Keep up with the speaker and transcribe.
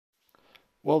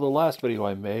Well, the last video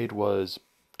I made was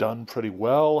done pretty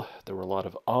well. There were a lot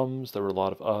of ums, there were a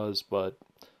lot of uhs, but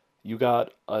you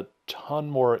got a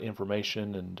ton more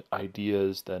information and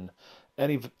ideas than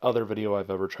any other video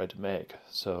I've ever tried to make.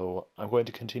 So I'm going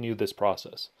to continue this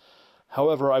process.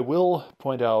 However, I will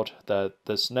point out that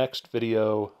this next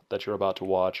video that you're about to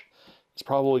watch is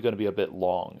probably going to be a bit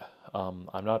long.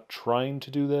 I'm not trying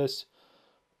to do this,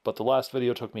 but the last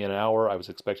video took me an hour. I was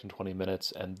expecting 20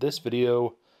 minutes, and this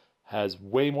video has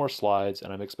way more slides,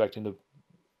 and I'm expecting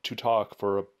to talk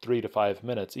for 3 to 5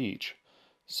 minutes each.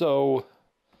 So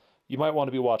you might want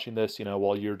to be watching this,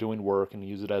 while you're doing work and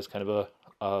use it as kind of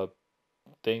a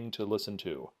thing to listen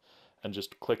to. And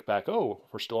just click back, oh,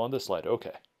 we're still on this slide,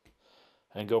 okay.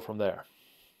 And go from there.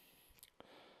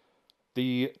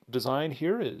 The design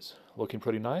here is looking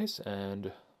pretty nice,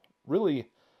 and really,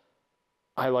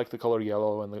 I like the color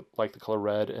yellow and like the color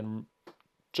red. And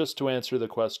just to answer the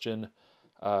question,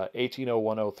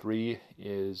 180103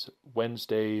 is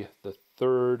Wednesday, the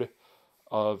 3rd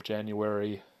of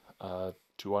January,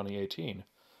 2018.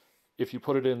 If you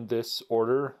put it in this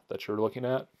order that you're looking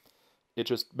at, it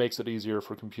just makes it easier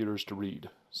for computers to read.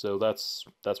 So that's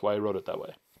why I wrote it that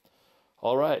way.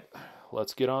 All right,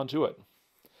 let's get on to it.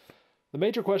 The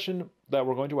major question that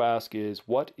we're going to ask is,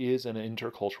 what is an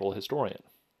intercultural historian?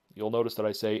 You'll notice that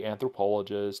I say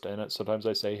anthropologist, and sometimes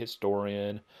I say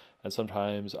historian, and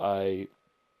sometimes I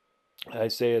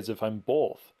say as if I'm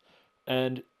both.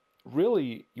 And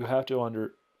really, you have to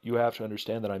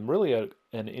understand that I'm really an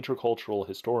intercultural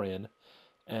historian,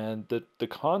 and the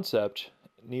concept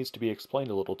needs to be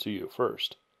explained a little to you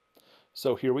first.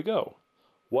 So here we go.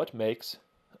 What makes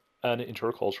an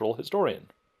intercultural historian?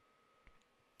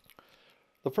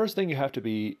 The first thing you have to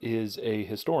be is a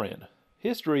historian.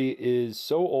 History is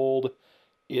so old,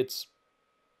 it's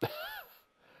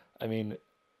I mean,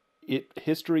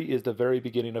 history is the very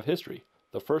beginning of history.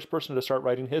 The first person to start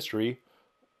writing history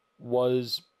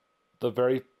was the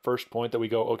very first point that we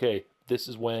go, okay, this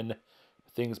is when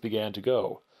things began to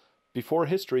go. Before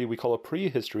history, we call it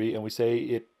prehistory, and we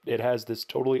say it has this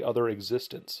totally other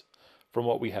existence from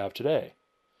what we have today.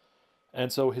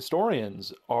 And so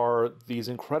historians are these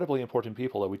incredibly important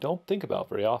people that we don't think about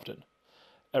very often.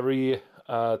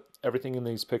 Everything in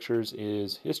these pictures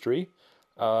is history.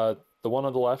 The one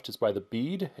on the left is by the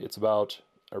Bede. It's about,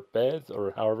 or Beth,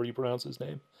 or however you pronounce his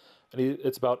name. And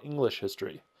it's about English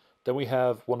history. Then we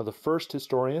have one of the first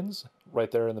historians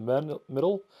right there in the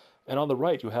middle. And on the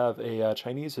right, you have a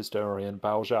Chinese historian,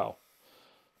 Bao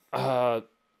Zhao.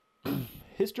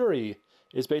 History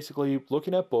is basically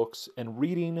looking at books and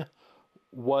reading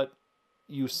what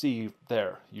you see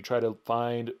there. You try to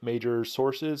find major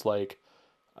sources like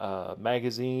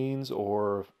magazines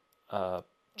or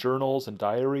journals and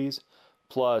diaries,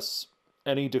 plus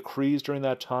any decrees during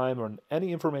that time or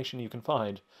any information you can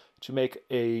find to make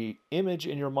a image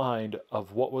in your mind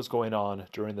of what was going on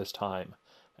during this time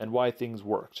and why things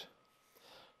worked.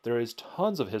 There is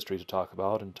tons of history to talk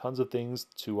about and tons of things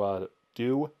to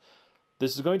do.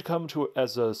 This is going to come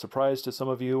as a surprise to some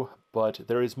of you, but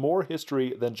there is more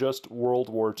history than just World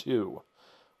War II.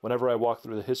 Whenever I walk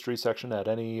through the history section at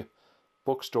any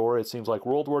bookstore, it seems like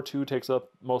World War II takes up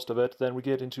most of it. Then we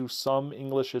get into some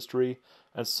English history,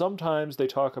 and sometimes they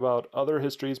talk about other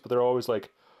histories, but they're always like,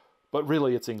 but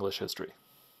really it's English history,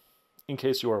 in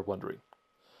case you are wondering.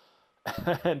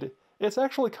 And it's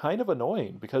actually kind of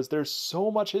annoying because there's so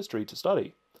much history to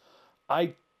study.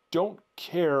 I don't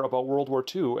care about World War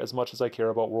II as much as I care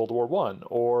about World War I.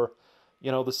 Or,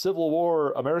 the Civil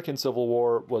War, American Civil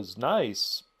War was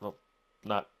nice. Well,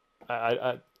 not,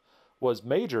 I was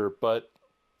major, but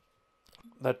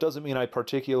that doesn't mean I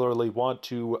particularly want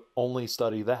to only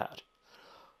study that.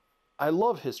 I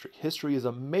love history. History is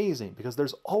amazing because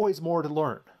there's always more to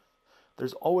learn.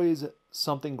 There's always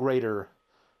something greater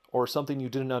or something you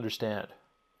didn't understand.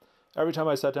 Every time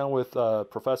I sat down with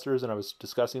professors and I was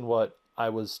discussing what I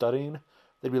was studying,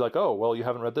 they'd be like, oh, well, you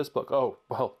haven't read this book. Oh,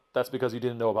 well, that's because you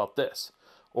didn't know about this.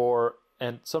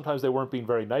 And sometimes they weren't being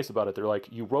very nice about it. They're like,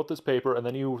 you wrote this paper and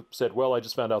then you said, well, I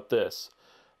just found out this.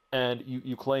 And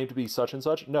you claim to be such and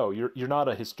such. No, you're not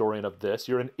a historian of this.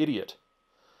 You're an idiot.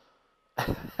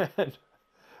 And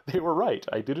they were right.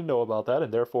 I didn't know about that,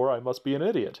 and therefore I must be an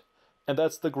idiot. And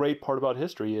that's the great part about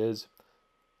history is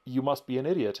you must be an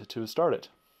idiot to start it.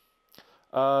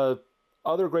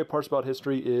 Other great parts about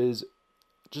history is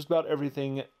just about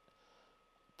everything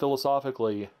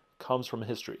philosophically comes from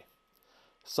history.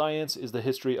 Science is the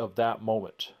history of that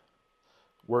moment.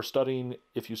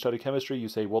 If you study chemistry, you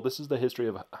say, well, this is the history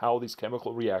of how these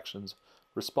chemical reactions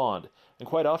respond. And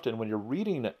quite often when you're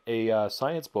reading a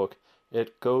science book,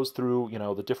 It goes through,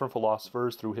 the different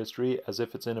philosophers through history as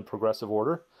if it's in a progressive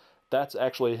order. That's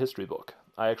actually a history book.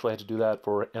 I actually had to do that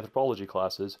for anthropology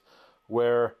classes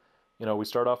where, we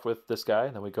start off with this guy,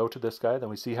 then we go to this guy, then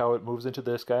we see how it moves into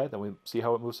this guy, then we see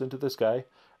how it moves into this guy,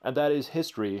 and that is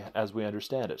history as we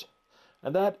understand it.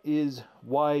 And that is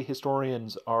why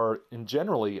historians are, in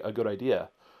generally, a good idea.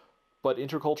 But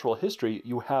intercultural history,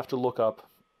 you have to look up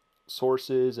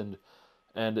sources and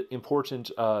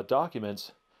important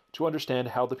documents to understand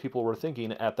how the people were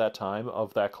thinking at that time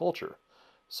of that culture.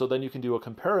 So then you can do a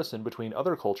comparison between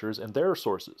other cultures and their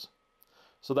sources.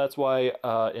 So that's why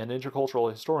an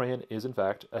intercultural historian is, in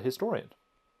fact, a historian.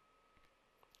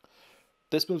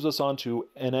 This moves us on to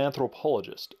an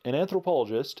anthropologist. An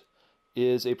anthropologist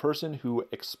is a person who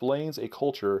explains a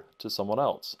culture to someone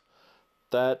else.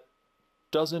 That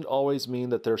doesn't always mean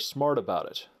that they're smart about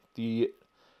it. The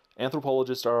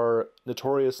anthropologists are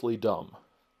notoriously dumb.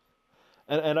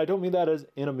 And I don't mean that as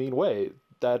in a mean way.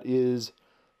 That is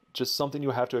just something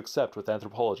you have to accept with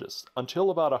anthropologists. Until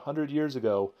about 100 years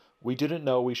ago, we didn't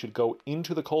know we should go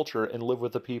into the culture and live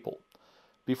with the people.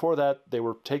 Before that, they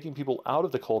were taking people out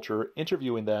of the culture,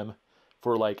 interviewing them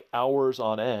for like hours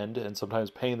on end, and sometimes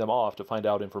paying them off to find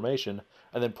out information,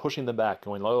 and then pushing them back,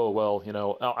 going, oh,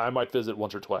 well, I might visit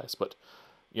once or twice, but,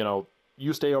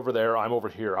 you stay over there, I'm over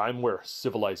here, I'm where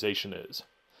civilization is.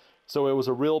 So it was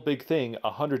a real big thing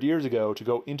 100 years ago to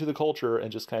go into the culture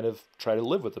and just kind of try to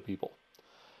live with the people.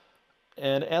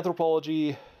 And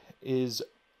anthropology is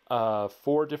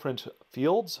 4 different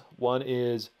fields. One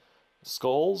is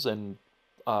skulls and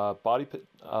body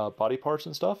parts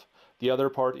and stuff. The other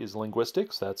part is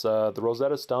linguistics. That's the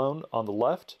Rosetta Stone on the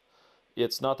left.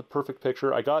 It's not the perfect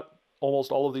picture. I got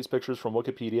almost all of these pictures from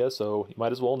Wikipedia, so you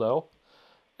might as well know.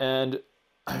 And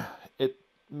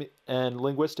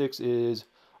linguistics is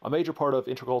a major part of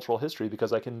intercultural history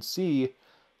because I can see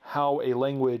how a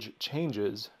language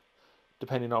changes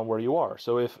depending on where you are.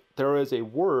 So if there is a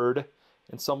word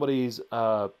in somebody's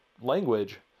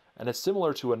language and it's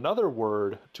similar to another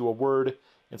word, to a word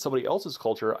in somebody else's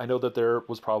culture, I know that there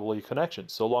was probably a connection,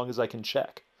 so long as I can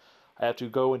check. I have to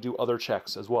go and do other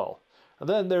checks as well. And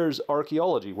then there's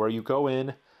archaeology, where you go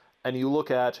in and you look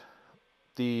at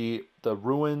the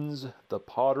ruins, the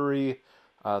pottery,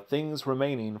 things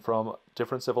remaining from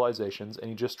different civilizations,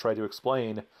 and you just try to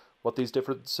explain what these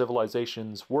different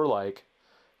civilizations were like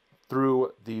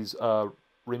through these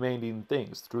remaining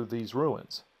things, through these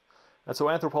ruins. And so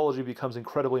anthropology becomes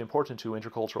incredibly important to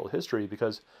intercultural history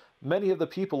because many of the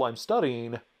people I'm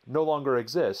studying no longer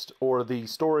exist, or the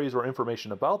stories or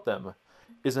information about them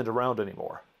isn't around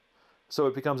anymore. So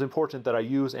it becomes important that I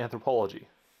use anthropology.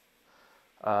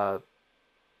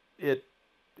 It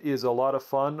is a lot of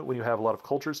fun when you have a lot of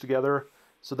cultures together.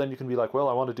 So then you can be like, well,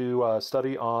 I want to do a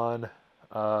study on,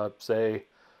 say,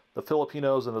 the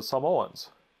Filipinos and the Samoans.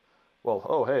 Well,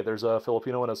 oh, hey, there's a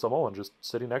Filipino and a Samoan just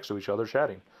sitting next to each other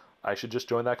chatting. I should just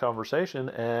join that conversation,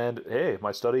 and hey,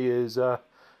 my study is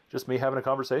just me having a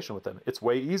conversation with them. It's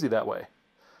way easy that way.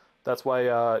 That's why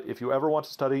if you ever want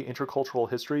to study intercultural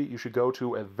history, you should go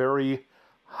to a very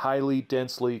highly,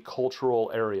 densely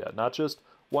cultural area. Not just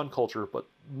one culture, but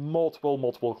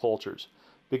multiple cultures,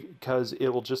 because it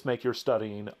will just make your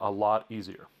studying a lot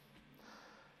easier.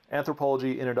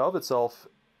 Anthropology in and of itself,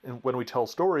 when we tell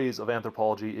stories of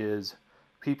anthropology, is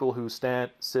people who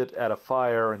sit at a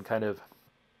fire and kind of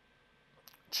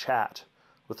chat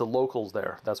with the locals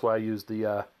there. That's why I use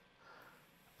the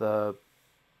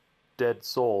dead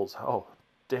souls. Oh,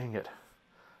 dang it.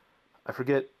 I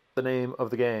forget the name of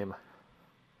the game.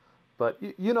 But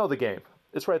you know the game.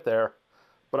 It's right there.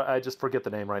 But I just forget the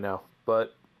name right now.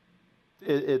 But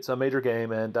it's a major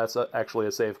game, and that's actually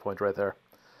a save point right there.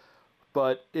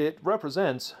 But it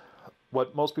represents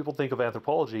what most people think of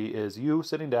anthropology is you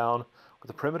sitting down with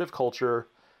a primitive culture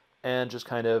and just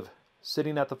kind of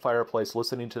sitting at the fireplace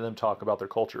listening to them talk about their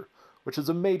culture, which is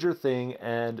a major thing,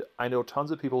 and I know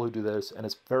tons of people who do this, and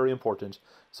it's very important,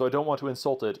 so I don't want to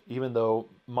insult it, even though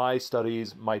my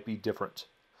studies might be different.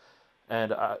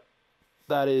 And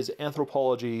that is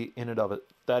anthropology in and of it.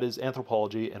 That is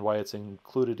anthropology and why it's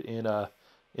included in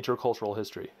intercultural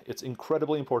history. It's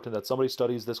incredibly important that somebody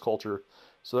studies this culture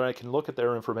so that I can look at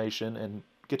their information and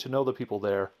get to know the people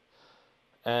there,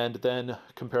 and then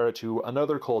compare it to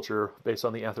another culture based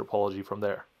on the anthropology from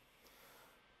there.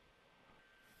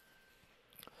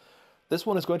 This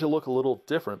one is going to look a little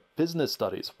different. Business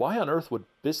studies. Why on earth would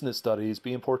business studies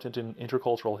be important in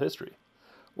intercultural history?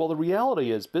 Well, the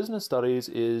reality is business studies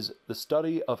is the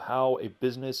study of how a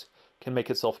business can make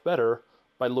itself better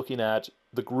by looking at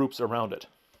the groups around it.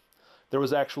 There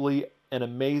was actually an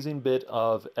amazing bit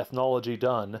of ethnology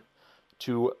done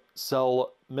to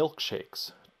sell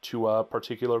milkshakes to a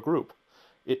particular group.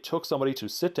 It took somebody to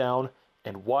sit down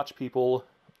and watch people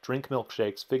drink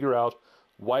milkshakes, figure out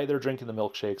why they're drinking the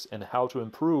milkshakes, and how to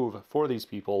improve for these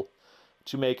people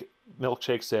to make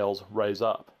milkshake sales rise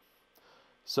up.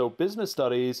 So business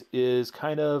studies is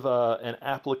kind of an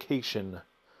application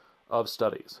of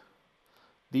studies.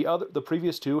 The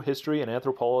previous two, history and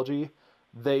anthropology,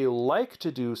 they like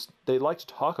to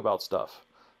talk about stuff,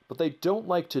 but they don't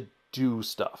like to do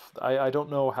stuff. I don't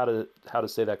know how to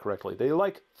say that correctly. They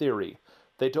like theory.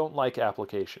 They don't like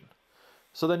application.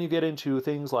 So then you get into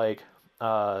things like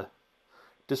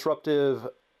disruptive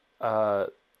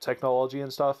technology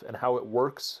and stuff, and how it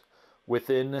works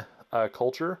within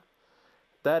culture.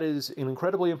 That is an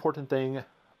incredibly important thing,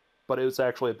 but it's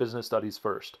actually a business studies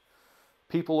first.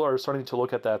 People are starting to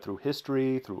look at that through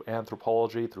history, through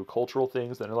anthropology, through cultural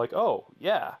things, and they're like, oh,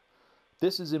 yeah,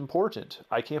 this is important.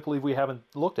 I can't believe we haven't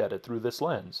looked at it through this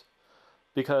lens.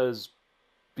 Because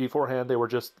beforehand, they were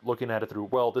just looking at it through,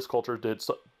 well, this culture did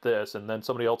this, and then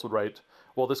somebody else would write,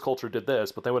 well, this culture did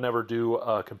this, but they would never do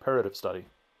a comparative study.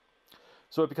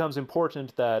 So it becomes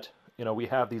important that, we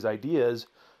have these ideas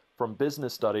from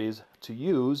business studies to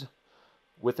use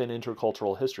within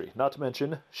intercultural history. Not to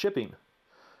mention shipping.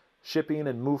 Shipping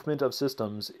and movement of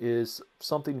systems is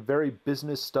something very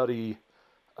business study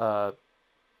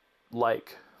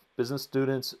like. Business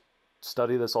students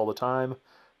study this all the time.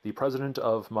 The president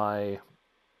of my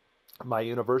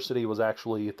university was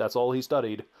actually, that's all he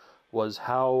studied, was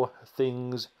how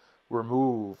things were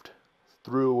moved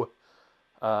through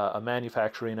a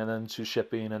manufacturing, and then to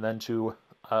shipping, and then to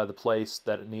the place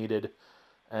that it needed,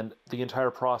 and the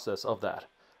entire process of that.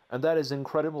 And that is an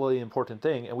incredibly important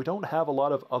thing, and we don't have a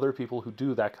lot of other people who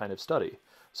do that kind of study.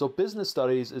 So business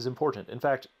studies is important. In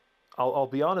fact, I'll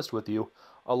be honest with you,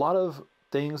 a lot of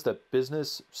things that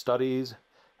business studies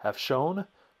have shown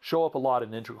show up a lot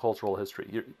in intercultural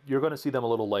history. You're going to see them a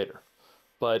little later.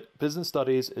 But business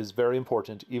studies is very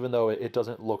important, even though it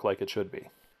doesn't look like it should be.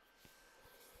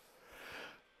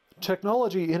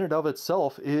 Technology in and of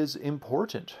itself is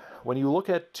important. When you look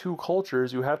at two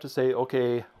cultures, you have to say,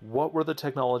 okay, what were the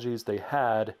technologies they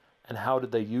had and how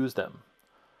did they use them?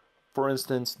 For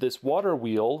instance, this water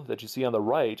wheel that you see on the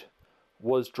right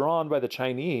was drawn by the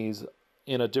Chinese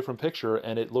in a different picture,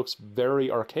 and it looks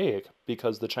very archaic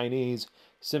because the Chinese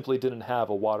simply didn't have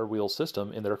a water wheel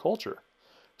system in their culture.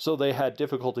 So they had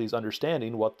difficulties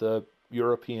understanding what the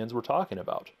Europeans were talking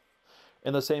about.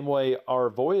 In the same way,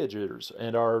 our voyagers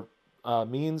and our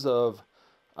means of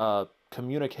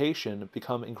communication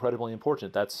become incredibly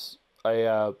important. That's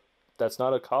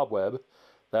not a cobweb.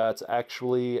 That's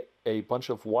actually a bunch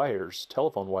of wires,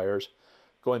 telephone wires,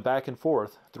 going back and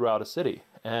forth throughout a city.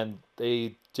 And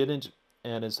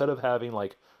instead of having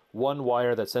like one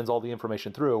wire that sends all the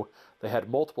information through, they had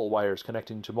multiple wires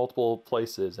connecting to multiple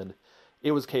places, and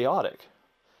it was chaotic.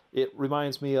 It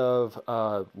reminds me of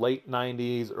late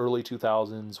 90s, early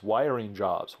 2000s wiring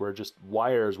jobs where just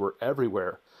wires were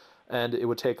everywhere, and it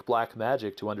would take black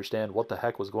magic to understand what the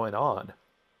heck was going on.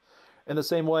 In the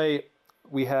same way,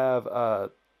 we have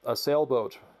a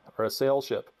sailboat or a sail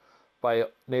ship by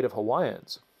native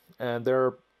Hawaiians, and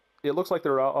it looks like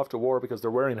they're off to war because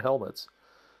they're wearing helmets.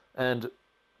 And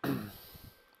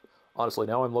honestly,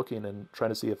 now I'm looking and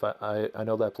trying to see if I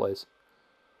know that place.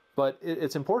 But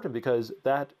it's important because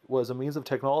that was a means of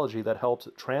technology that helped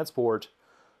transport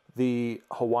the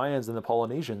Hawaiians and the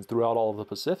Polynesians throughout all of the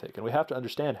Pacific. And we have to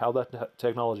understand how that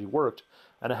technology worked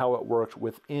and how it worked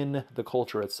within the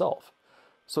culture itself.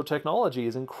 So technology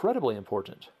is incredibly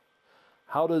important.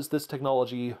 How does this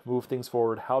technology move things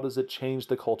forward? How does it change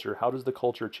the culture? How does the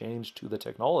culture change to the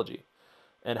technology?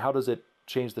 And how does it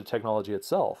change the technology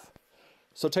itself?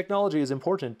 So technology is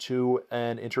important to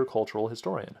an intercultural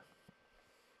historian.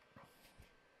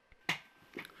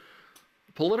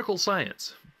 Political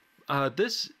science.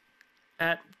 This,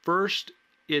 at first,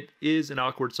 it is an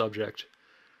awkward subject.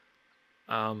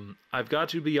 I've got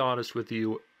to be honest with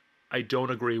you, I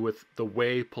don't agree with the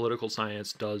way political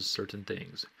science does certain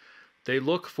things. They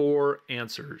look for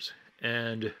answers,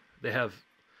 and they have,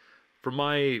 from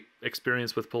my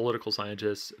experience with political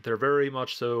scientists, they're very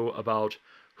much so about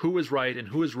who is right and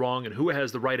who is wrong and who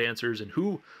has the right answers and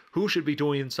who should be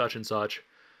doing such and such.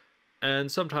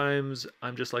 And sometimes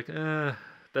I'm just like, that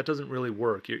doesn't really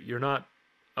work. You're not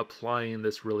applying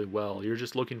this really well. You're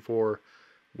just looking for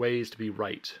ways to be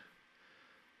right.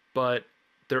 But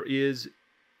there is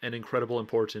an incredible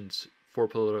importance for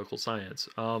political science.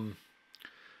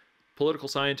 Political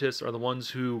scientists are the ones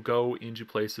who go into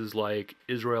places like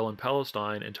Israel and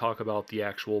Palestine and talk about the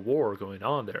actual war going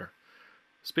on there.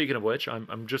 Speaking of which,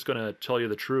 I'm just going to tell you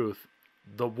the truth.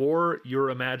 The war you're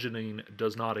imagining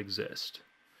does not exist.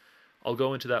 I'll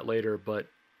go into that later, but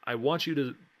I want you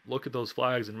to look at those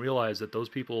flags and realize that those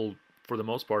people, for the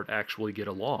most part, actually get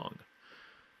along.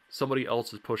 Somebody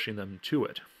else is pushing them to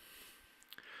it.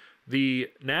 The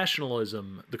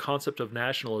concept of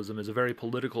nationalism is a very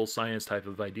political science type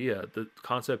of idea. The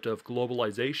concept of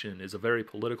globalization is a very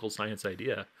political science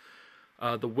idea.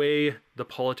 The way the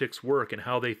politics work and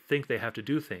how they think they have to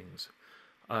do things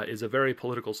is a very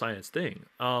political science thing.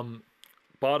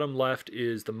 Bottom left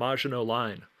is the Maginot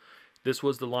Line. This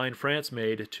was the line France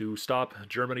made to stop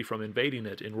Germany from invading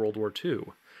it in World War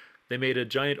II. They made a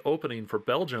giant opening for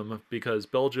Belgium because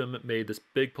Belgium made this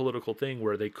big political thing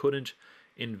where they couldn't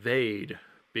invade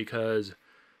because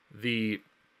the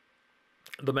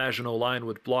Maginot Line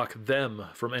would block them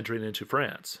from entering into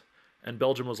France. And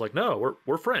Belgium was like, no,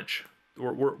 we're French.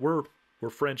 We're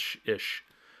French-ish.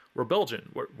 We're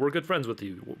Belgian. We're good friends with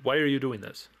you. Why are you doing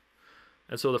this?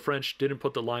 And so the French didn't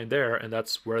put the line there, and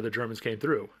that's where the Germans came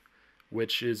through,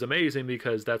 which is amazing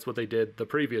because that's what they did the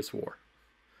previous war.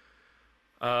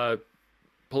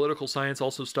 Political science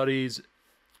also studies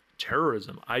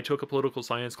terrorism. I took a political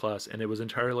science class, and it was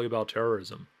entirely about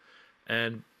terrorism.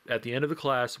 And at the end of the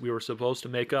class, we were supposed to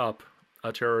make up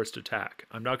a terrorist attack.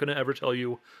 I'm not going to ever tell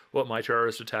you what my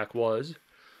terrorist attack was,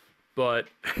 but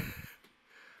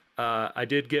I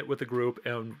did get with the group,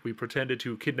 and we pretended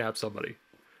to kidnap somebody.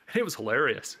 And it was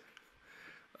hilarious.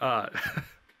 Well,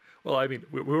 I mean,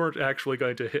 we weren't actually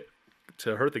going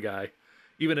to hurt the guy,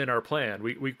 even in our plan.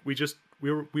 We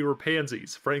were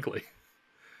pansies, frankly.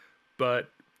 But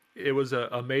it was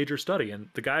a major study, and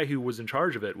the guy who was in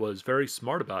charge of it was very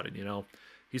smart about it. You know,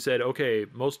 he said, okay,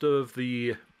 most of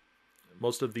the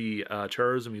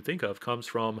terrorism you think of comes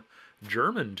from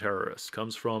German terrorists,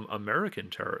 comes from American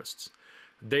terrorists.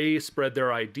 They spread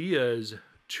their ideas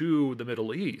to the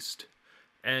Middle East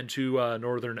and to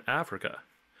Northern Africa.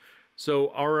 So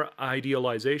our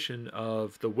idealization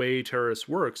of the way terrorists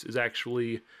works is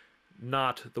actually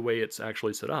not the way it's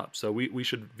actually set up. So we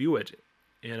should view it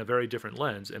in a very different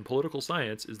lens, and political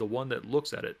science is the one that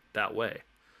looks at it that way.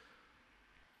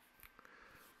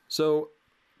 So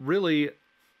really,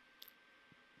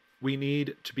 we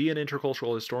need to be an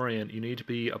intercultural historian. You need to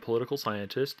be a political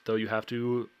scientist, though you have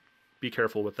to be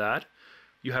careful with that.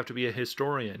 You have to be a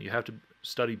historian. You have to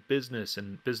study business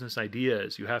and business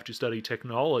ideas. You have to study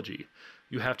technology.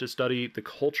 You have to study the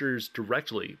cultures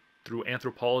directly through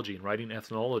anthropology and writing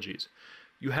ethnologies.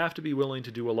 You have to be willing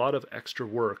to do a lot of extra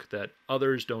work that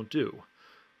others don't do.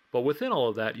 But within all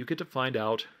of that, you get to find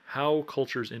out how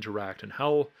cultures interact and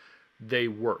how they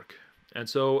work. And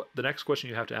so the next question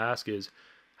you have to ask is,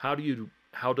 how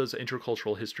does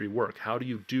intercultural history work? How do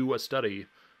you do a study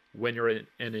when you're an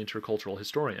intercultural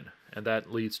historian? And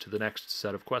that leads to the next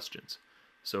set of questions.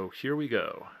 So here we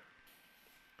go.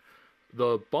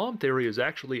 The bomb theory is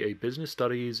actually a business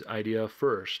studies idea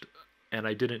first, and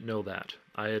I didn't know that.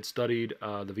 I had studied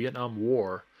the Vietnam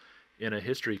War in a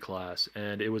history class,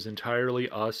 and it was entirely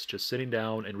us just sitting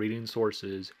down and reading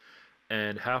sources,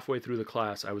 and halfway through the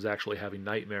class I was actually having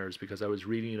nightmares because I was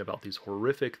reading about these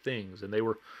horrific things, and they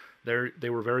were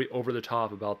very over the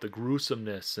top about the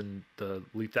gruesomeness and the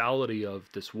lethality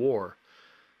of this war,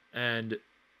 and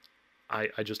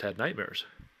I just had nightmares.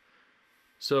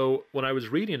 So when I was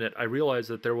reading it, I realized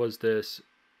that there was this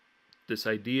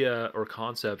idea or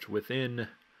concept within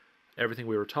everything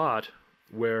we were taught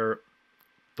where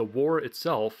the war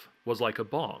itself was like a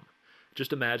bomb.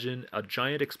 Just imagine a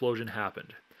giant explosion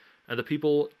happened, and the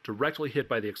people directly hit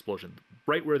by the explosion,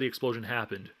 right where the explosion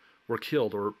happened, were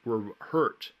killed or were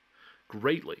hurt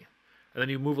greatly. And then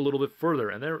you move a little bit further,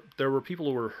 and there were people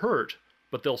who were hurt,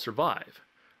 but they'll survive.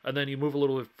 And then you move a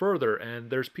little bit further, and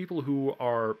there's people who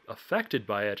are affected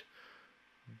by it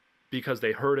because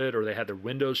they heard it or they had their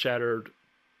windows shattered,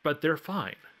 but they're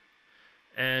fine.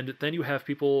 And then you have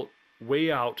people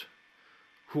way out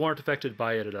who aren't affected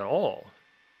by it at all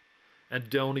and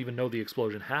don't even know the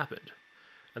explosion happened.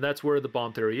 And that's where the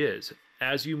bomb theory is.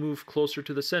 As you move closer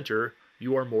to the center,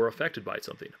 you are more affected by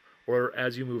something. Or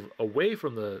as you move away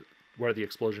from where the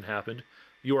explosion happened,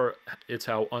 it's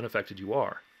how unaffected you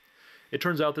are. It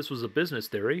turns out this was a business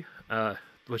theory,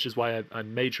 which is why I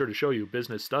made sure to show you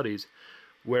business studies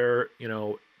where,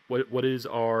 what is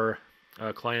our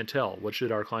clientele? What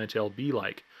should our clientele be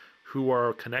like? Who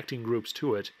are connecting groups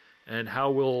to it? And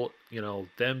how will,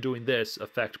 them doing this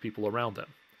affect people around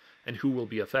them? And who will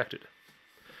be affected?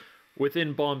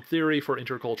 Within bomb theory for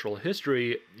intercultural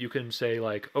history, you can say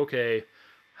like, okay,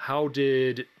 how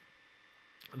did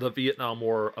the Vietnam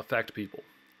War affect people?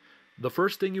 The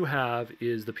first thing you have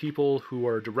is the people who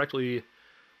are directly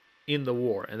in the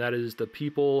war, and that is the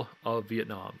people of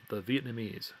Vietnam, the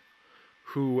Vietnamese,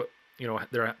 who,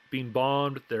 they're being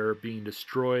bombed, they're being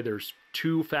destroyed. There's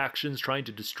two factions trying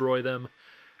to destroy them,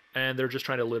 and they're just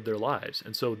trying to live their lives.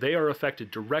 And so they are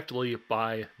affected directly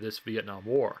by this Vietnam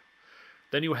War.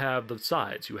 Then you have the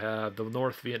sides. You have the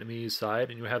North Vietnamese side,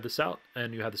 and you have the South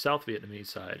Vietnamese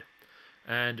side.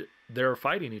 And they're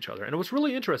fighting each other. And what's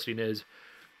really interesting is,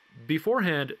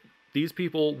 beforehand, these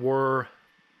people were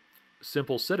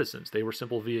simple citizens. They were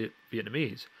simple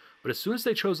Vietnamese. But as soon as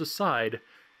they chose a side,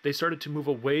 they started to move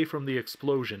away from the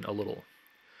explosion a little.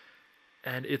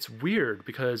 And it's weird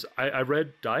because I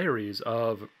read diaries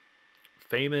of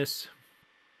famous,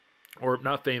 or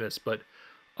not famous, but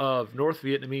of North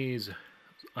Vietnamese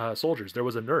soldiers. There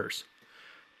was a nurse,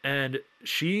 and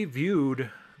she viewed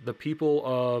the people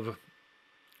of,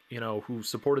 who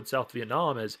supported South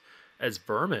Vietnam as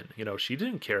vermin. She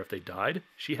didn't care if they died.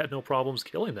 She had no problems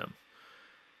killing them.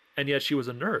 And yet she was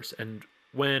a nurse. And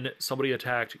when somebody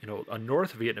attacked, a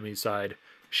North Vietnamese side,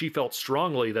 she felt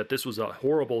strongly that this was a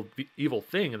horrible, evil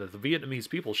thing and that the Vietnamese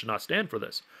people should not stand for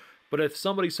this. But if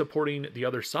somebody supporting the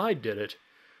other side did it,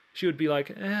 she would be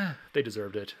like, they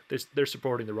deserved it. They're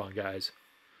supporting the wrong guys.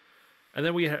 And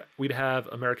then we'd have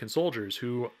American soldiers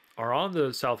who are on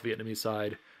the South Vietnamese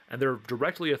side, and they're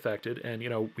directly affected. And,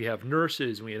 we have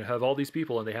nurses, and we have all these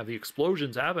people, and they have the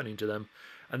explosions happening to them,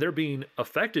 and they're being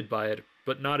affected by it,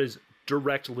 but not as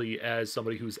directly as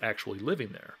somebody who's actually living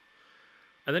there.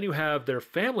 And then you have their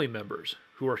family members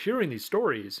who are hearing these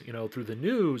stories, through the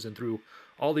news and through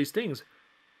all these things.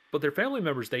 But their family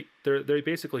members, they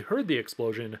basically heard the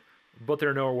explosion, but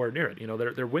they're nowhere near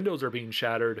it. Their windows are being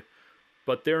shattered,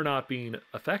 but they're not being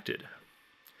affected.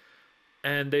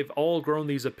 And they've all grown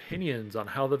these opinions on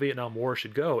how the Vietnam War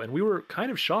should go. And we were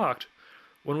kind of shocked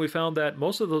when we found that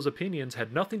most of those opinions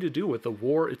had nothing to do with the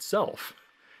war itself.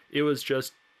 It was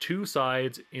just two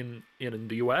sides in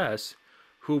the U.S.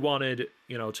 who wanted,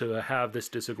 to have this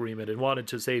disagreement and wanted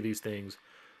to say these things.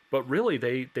 But really,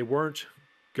 they weren't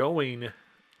going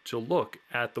to look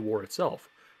at the war itself,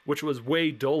 which was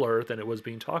way duller than it was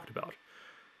being talked about.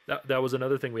 That was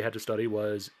another thing we had to study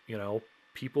was,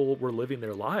 people were living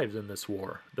their lives in this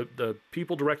war. The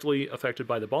people directly affected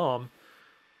by the bomb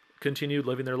continued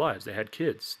living their lives. They had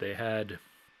kids. They had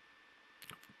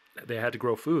to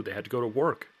grow food. They had to go to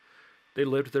work. They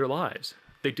lived their lives.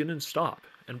 They didn't stop.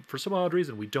 And for some odd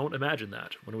reason, we don't imagine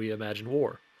that when we imagine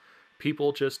war.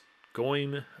 People just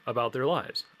going about their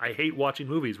lives. I hate watching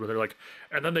movies where they're like,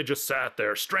 and then they just sat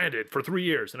there stranded for 3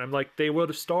 years. And I'm like, they would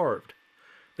have starved.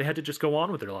 They had to just go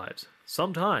on with their lives.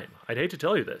 Sometime. I'd hate to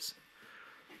tell you this.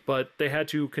 But they had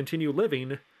to continue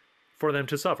living for them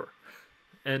to suffer.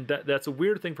 And that's a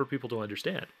weird thing for people to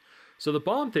understand. So the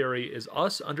bomb theory is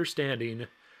us understanding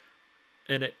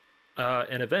an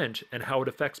event and how it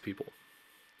affects people.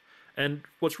 And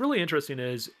what's really interesting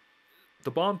is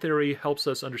the bomb theory helps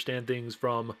us understand things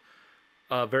from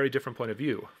a very different point of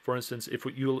view. For instance, if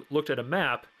you looked at a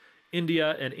map,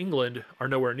 India and England are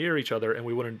nowhere near each other, and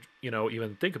we wouldn't,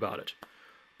 even think about it.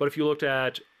 But if you looked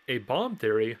at a bomb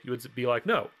theory, you would be like,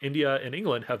 no, India and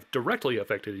England have directly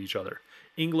affected each other.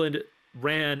 England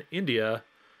ran India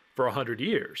for 100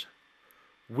 years.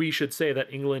 We should say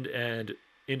that England and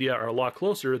India are a lot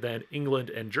closer than England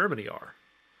and Germany are.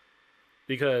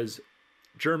 Because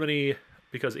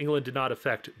England did not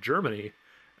affect Germany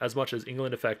as much as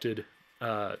England affected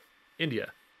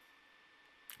India.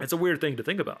 It's a weird thing to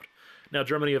think about. Now,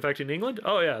 Germany affecting England?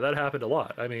 Oh yeah, that happened a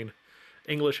lot. I mean,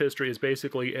 English history is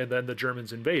basically, and then the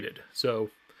Germans invaded. So,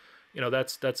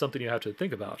 that's something you have to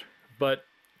think about. But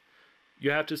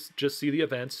you have to just see the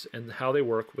events and how they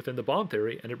work within the bomb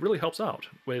theory, and it really helps out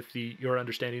with your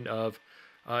understanding of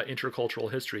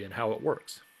intercultural history and how it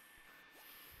works.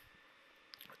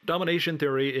 Domination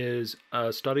theory is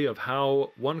a study of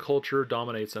how one culture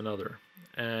dominates another.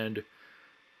 And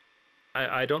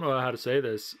I don't know how to say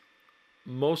this.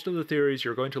 Most of the theories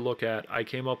you're going to look at, I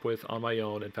came up with on my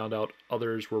own and found out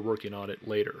others were working on it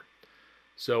later.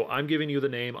 So I'm giving you the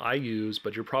name I use,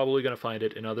 but you're probably going to find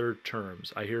it in other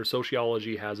terms. I hear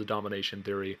sociology has a domination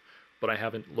theory, but I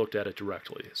haven't looked at it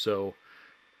directly. So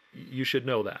you should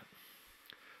know that.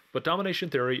 But domination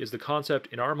theory is the concept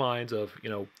in our minds of,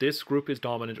 this group is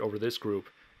dominant over this group,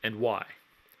 and why.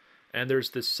 And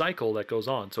there's this cycle that goes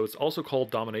on. So it's also called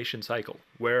domination cycle,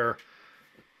 where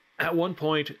at one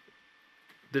point,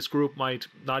 this group might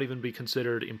not even be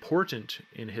considered important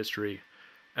in history.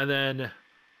 And then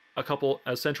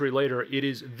a century later, it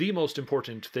is the most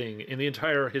important thing in the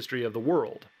entire history of the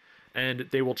world. And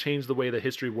they will change the way the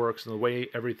history works and the way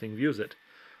everything views it.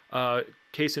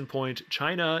 Case in point,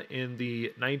 China in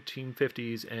the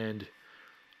 1950s and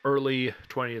early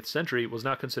 20th century was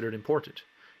not considered important.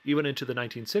 Even into the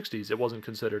 1960s, it wasn't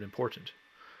considered important.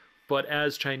 But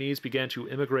as Chinese began to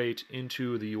immigrate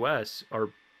into the US, or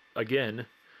again,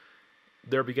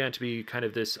 there began to be kind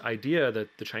of this idea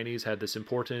that the Chinese had this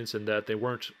importance and that they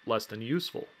weren't less than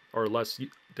useful, or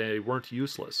they weren't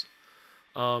useless.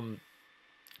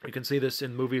 You can see this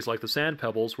in movies like The Sand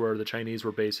Pebbles, where the Chinese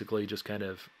were basically just kind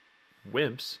of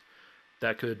wimps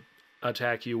that could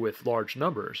attack you with large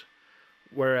numbers.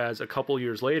 Whereas a couple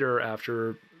years later,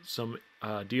 after some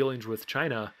dealings with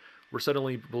China, we're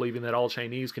suddenly believing that all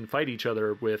Chinese can fight each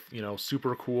other with,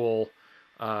 super cool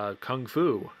kung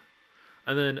fu.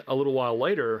 And then a little while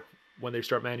later, when they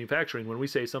start manufacturing, when we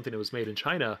say something that was made in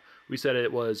China, we said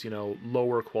it was,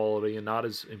 lower quality and not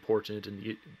as important, and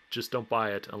you just don't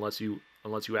buy it unless you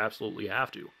absolutely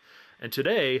have to. And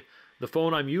today, the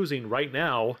phone I'm using right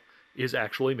now is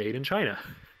actually made in China.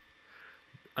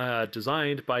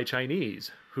 Designed by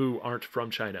Chinese who aren't from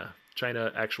China.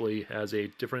 China actually has a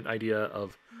different idea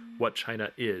of what China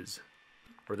is.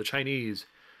 Or the Chinese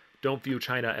don't view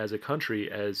China as a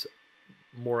country, as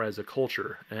more as a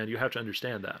culture, and you have to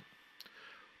understand that.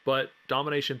 But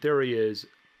domination theory is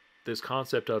this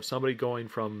concept of somebody going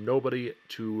from nobody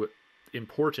to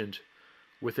important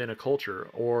within a culture,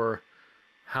 or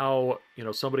how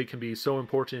somebody can be so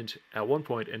important at one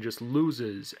point and just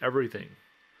loses everything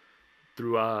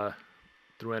through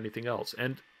anything else.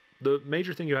 And the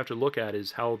major thing you have to look at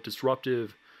is how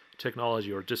disruptive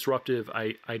technology or disruptive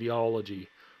ideology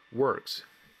works.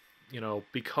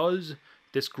 Because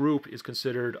this group is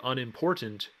considered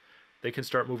unimportant, they can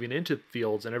start moving into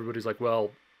fields, and everybody's like,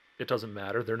 well, it doesn't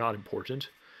matter, they're not important.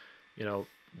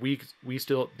 We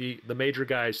still, the major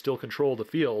guys still control the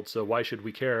field, so why should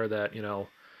we care that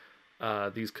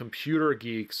these computer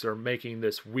geeks are making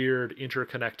this weird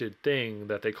interconnected thing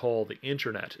that they call the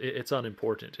internet? It's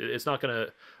unimportant. It's not going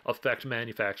to affect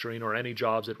manufacturing or any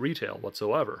jobs at retail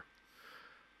whatsoever.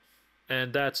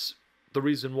 And that's the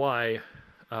reason why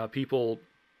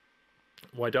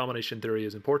why domination theory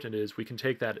is important, is we can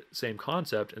take that same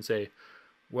concept and say,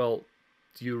 well,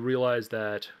 do you realize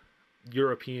that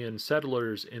European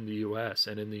settlers in the US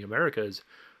and in the Americas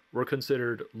were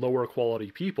considered lower quality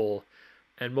people,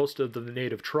 and most of the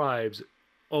native tribes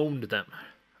owned them?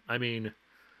 I mean,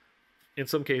 in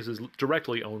some cases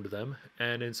directly owned them,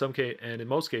 and in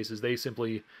most cases they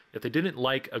simply, if they didn't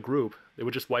like a group, they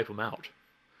would just wipe them out.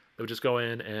 They would just go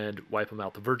in and wipe them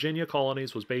out. The Virginia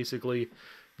colonies was basically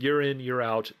year in, year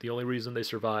out. The only reason they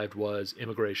survived was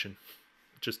immigration.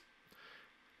 Just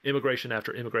immigration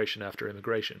after immigration after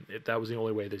immigration. That was the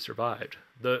only way they survived.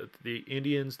 The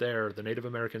Indians there, the Native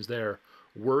Americans there,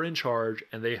 were in charge,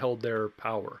 and they held their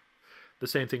power. The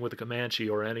same thing with the Comanche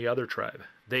or any other tribe.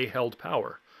 They held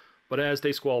power. But as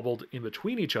they squabbled in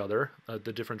between each other,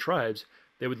 the different tribes,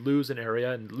 they would lose an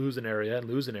area and lose an area and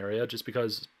lose an area just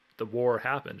because the war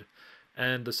happened.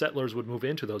 And the settlers would move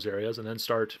into those areas and then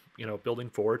start, building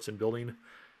forts and building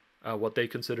what they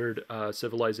considered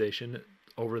civilization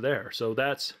over there. So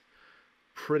that's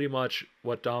pretty much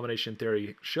what domination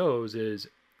theory shows, is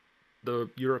the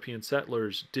European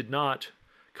settlers did not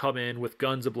come in with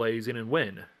guns ablazing and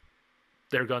win.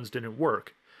 Their guns didn't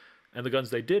work. And the guns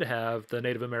they did have, the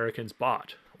Native Americans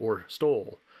bought or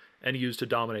stole and used to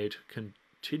dominate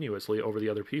continuously over the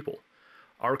other people.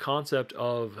 Our concept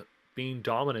of being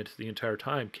dominant the entire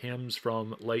time comes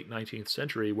from late 19th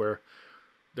century, where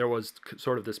there was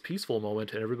sort of this peaceful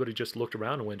moment and everybody just looked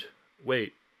around and went,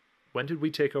 wait, when did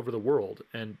we take over the world?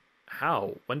 And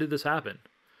how? When did this happen?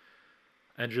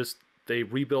 And just they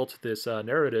rebuilt this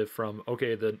narrative from,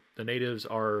 okay, the natives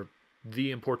are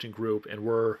the important group and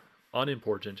we're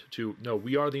unimportant, to, no,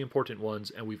 we are the important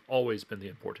ones and we've always been the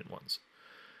important ones.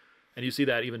 And you see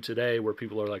that even today, where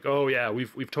people are like, oh yeah,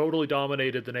 we've totally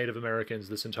dominated the Native Americans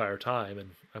this entire time.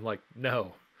 And I'm like,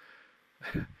 no.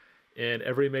 In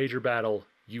every major battle,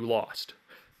 you lost.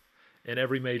 In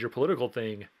every major political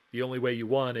thing, the only way you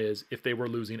won is if they were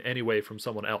losing anyway from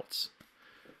someone else.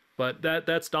 But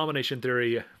that's domination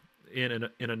theory in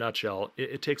a nutshell.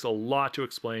 It takes a lot to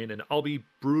explain, and I'll be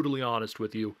brutally honest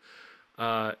with you.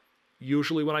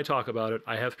 Usually when I talk about it,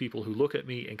 I have people who look at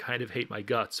me and kind of hate my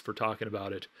guts for talking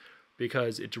about it,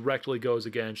 because it directly goes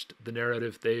against the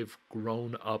narrative they've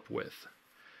grown up with.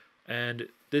 And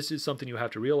this is something you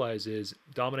have to realize, is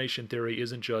domination theory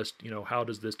isn't just, how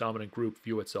does this dominant group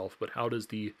view itself, but how does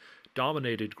the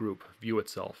dominated group view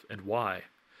itself and why?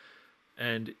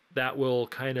 And that will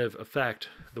kind of affect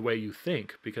the way you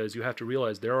think, because you have to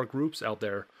realize there are groups out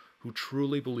there who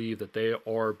truly believe that they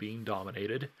are being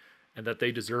dominated and that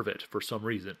they deserve it for some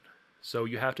reason. So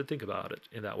you have to think about it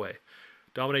in that way.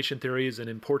 Domination theory is an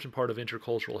important part of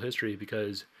intercultural history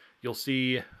because you'll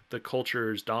see the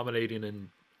cultures dominating and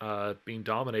being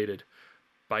dominated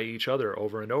by each other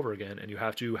over and over again, and you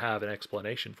have to have an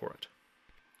explanation for it.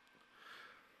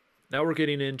 Now we're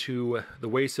getting into the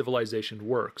way civilization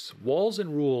works. Walls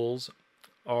and rules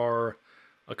are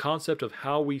a concept of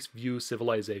how we view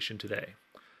civilization today.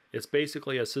 It's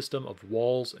basically a system of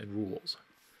walls and rules.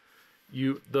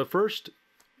 The first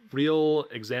real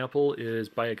example is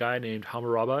by a guy named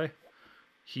Hammurabi.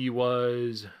 He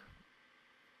was,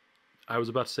 I was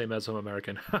about to say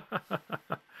Mesoamerican.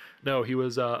 No, he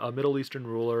was a Middle Eastern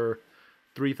ruler,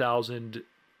 3000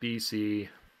 BC,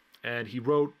 and he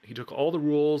took all the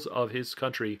rules of his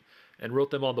country and wrote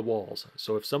them on the walls.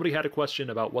 So if somebody had a question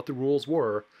about what the rules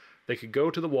were, they could go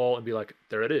to the wall and be like,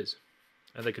 there it is,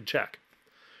 and they could check.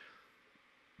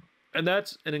 And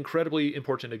that's an incredibly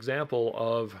important example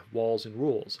of walls and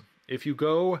rules. If you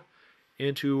go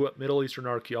into Middle Eastern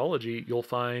archaeology, you'll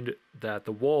find that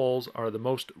the walls are the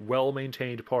most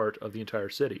well-maintained part of the entire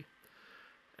city.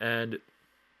 And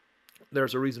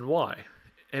there's a reason why.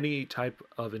 Any type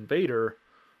of invader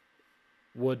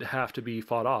would have to be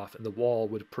fought off, and the wall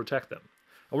would protect them.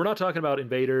 And we're not talking about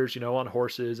invaders, on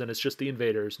horses, and it's just the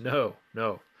invaders. No.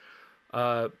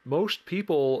 Most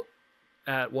people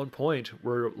at one point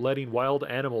were letting wild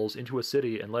animals into a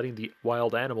city and letting the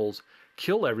wild animals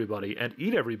kill everybody and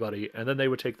eat everybody, and then they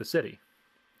would take the city.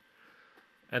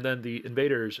 And then the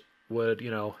invaders would,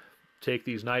 take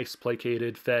these nice,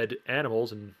 placated, fed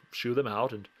animals and shoo them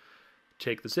out and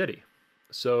take the city.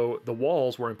 So the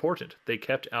walls were important. They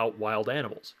kept out wild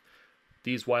animals.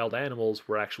 These wild animals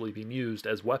were actually being used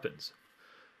as weapons.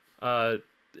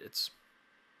 It's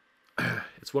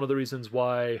one of the reasons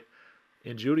why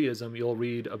in Judaism you'll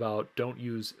read about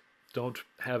don't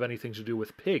have anything to do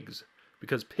with pigs,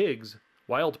 because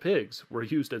wild pigs were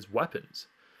used as weapons.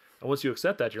 And once you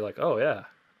accept that, you're like, oh yeah,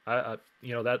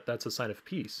 that's a sign of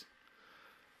peace.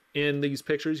 In these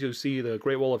pictures, you see the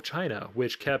Great Wall of China,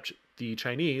 which kept the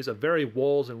Chinese, a very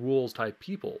walls and rules type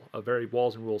people, a very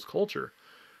walls and rules culture,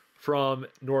 from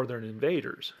northern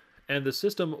invaders. And the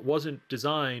system wasn't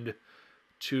designed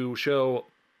to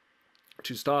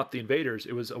stop the invaders.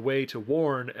 It was a way to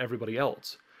warn everybody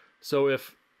else. So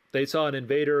if they saw an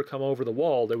invader come over the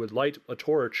wall, they would light a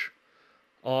torch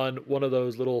on one of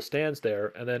those little stands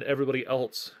there, and then everybody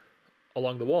else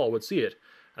along the wall would see it,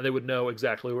 and they would know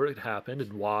exactly where it happened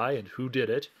and why and who did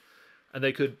it, and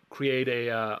they could create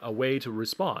a way to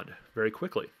respond very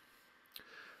quickly.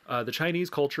 The Chinese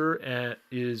culture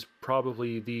is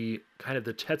probably the kind of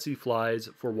the tsetse flies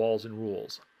for walls and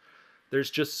rules.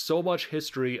 There's just so much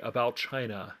history about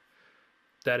China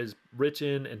that is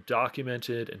written and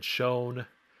documented and shown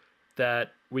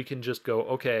that we can just go,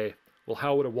 okay, well,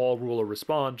 how would a wall ruler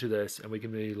respond to this? And we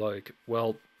can be like,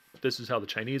 well, this is how the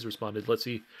Chinese responded. Let's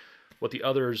see what the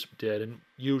others did. And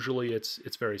usually it's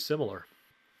very similar.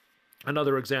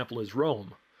 Another example is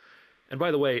Rome. And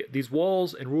by the way, these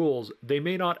walls and rules, they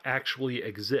may not actually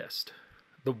exist.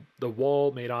 The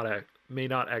wall may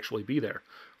not actually be there.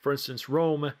 For instance,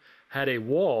 Rome had a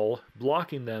wall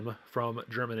blocking them from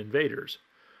German invaders.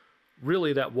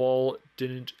 Really, that wall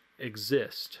didn't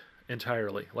exist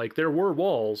entirely. Like, there were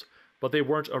walls, but they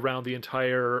weren't around the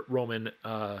entire Roman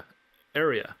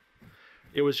area.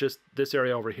 It was just this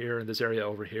area over here, and this area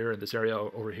over here, and this area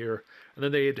over here. And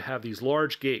then they'd have these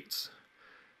large gates.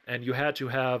 And you had to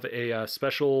have a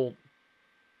special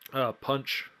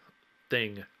punch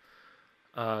thing,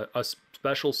 a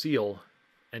special seal.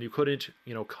 And you couldn't,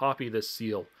 copy this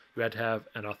seal. You had to have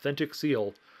an authentic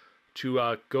seal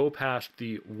to go past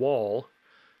the wall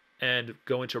and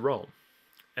go into Rome.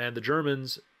 And the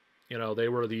Germans, they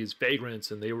were these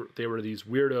vagrants, and they were these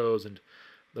weirdos, and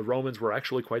the Romans were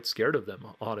actually quite scared of them,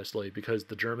 honestly, because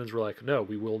the Germans were like, no,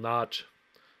 we will not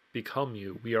become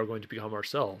you. We are going to become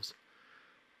ourselves.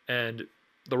 And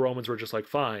the Romans were just like,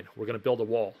 fine, we're going to build a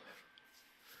wall.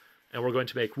 And we're going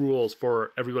to make rules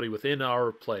for everybody within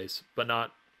our place, but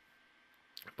not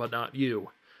you.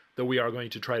 Though we are going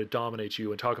to try to dominate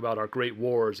you and talk about our great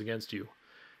wars against you,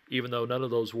 even though none of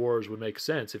those wars would make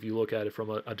sense if you look at it from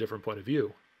a different point of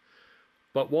view.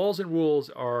 But walls and rules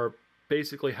are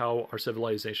basically how our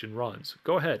civilization runs.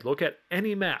 Go ahead, look at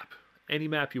any map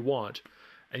you want,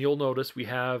 and you'll notice we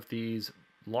have these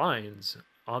lines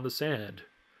on the sand,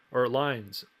 or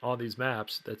lines on these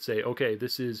maps that say, okay,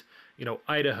 this is,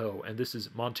 Idaho, and this is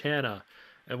Montana.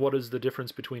 And what is the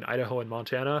difference between Idaho and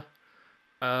Montana?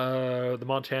 The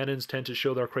Montanans tend to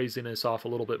show their craziness off a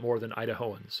little bit more than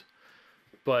Idahoans.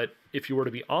 But if you were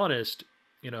to be honest,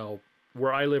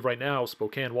 where I live right now,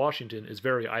 Spokane, Washington, is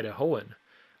very Idahoan.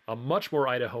 Much more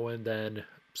Idahoan than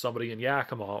somebody in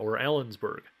Yakima or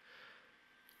Ellensburg.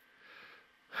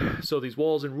 So these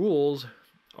walls and rules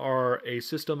are a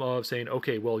system of saying,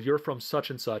 okay, well, you're from such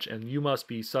and such, and you must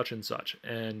be such and such.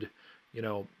 And, you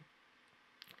know,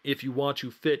 if you want to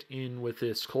fit in with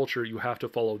this culture, you have to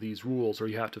follow these rules, or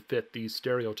you have to fit these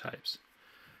stereotypes.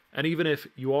 And even if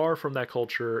you are from that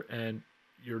culture and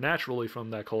you're naturally from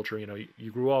that culture, you know,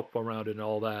 you grew up around it and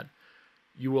all that,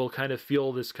 you will kind of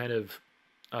feel this kind of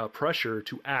pressure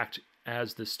to act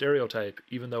as the stereotype,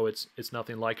 even though it's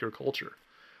nothing like your culture.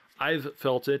 I've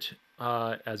felt it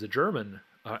as a German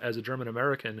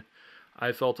American.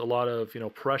 I felt a lot of, you know,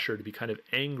 pressure to be kind of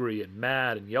angry and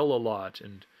mad and yell a lot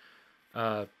and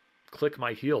click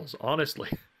my heels. Honestly,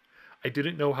 I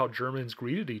didn't know how Germans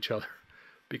greeted each other,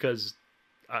 because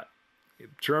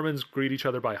Germans greet each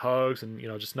other by hugs and, you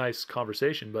know, just nice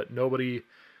conversation, but nobody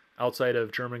outside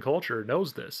of German culture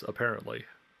knows this, apparently.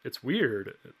 It's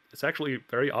weird. It's actually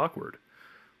very awkward.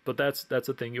 But that's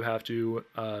a thing you have to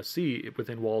see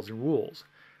within walls and rules.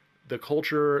 The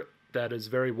culture that is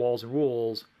very walls and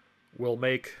rules will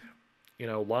make, you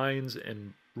know, lines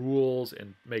and rules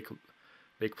and make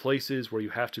places where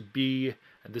you have to be,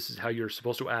 and this is how you're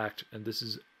supposed to act,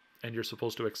 and you're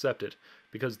supposed to accept it,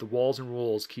 because the walls and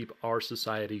rules keep our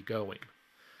society going.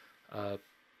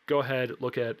 Go ahead,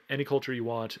 look at any culture you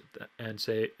want and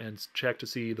check to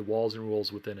see the walls and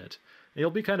rules within it. And you'll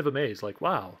be kind of amazed, like,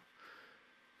 wow,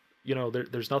 you know,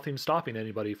 there's nothing stopping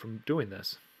anybody from doing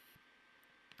this.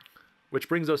 Which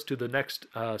brings us to the next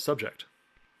subject.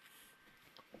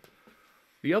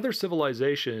 The other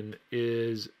civilization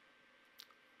is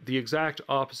the exact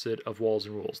opposite of walls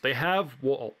and rules. They have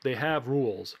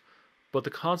rules, but the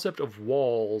concept of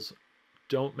walls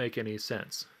don't make any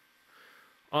sense.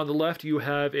 On the left, you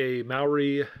have a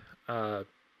Maori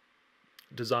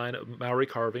design, Maori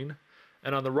carving,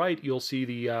 and on the right, you'll see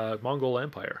the Mongol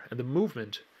Empire and the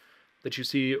movement that you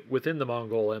see within the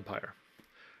Mongol Empire.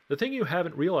 The thing you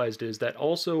haven't realized is that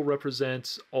also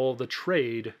represents all the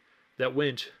trade that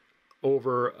went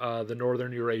over the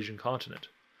northern Eurasian continent.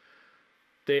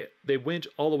 They went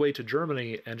all the way to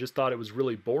Germany and just thought it was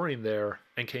really boring there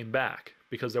and came back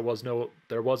because there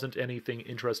wasn't anything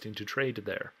interesting to trade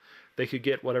there. They could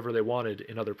get whatever they wanted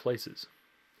in other places.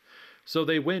 So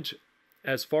they went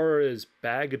as far as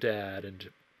Baghdad and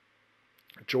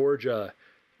Georgia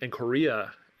and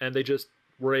Korea, and they just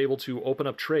were able to open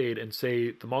up trade and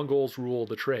say the Mongols rule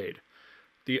the trade.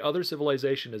 The other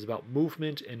civilization is about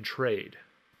movement and trade.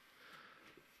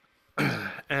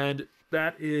 And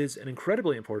that is an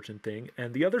incredibly important thing.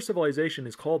 And the other civilization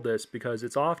is called this because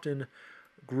it's often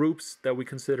groups that we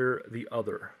consider the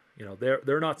other. You know,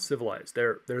 they're not civilized.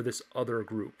 They're this other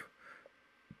group.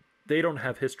 They don't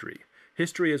have history.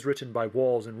 History is written by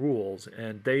walls and rules,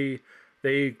 and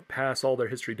they pass all their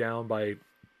history down by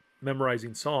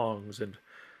memorizing songs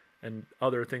and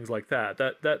other things like that.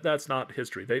 That's not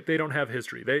history. They don't have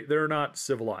history. They're not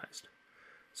civilized.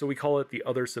 So we call it the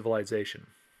other civilization,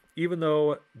 even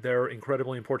though they're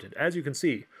incredibly important. As you can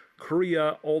see,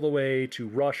 Korea all the way to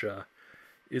Russia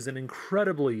is an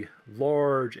incredibly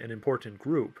large and important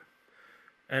group.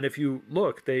 And if you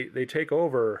look, they take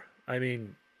over, I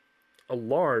mean, a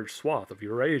large swath of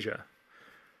Eurasia.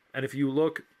 And if you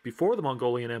look before the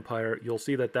Mongolian Empire, you'll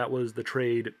see that was the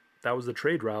trade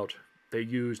route they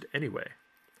used anyway.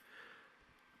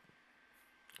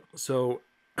 So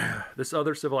this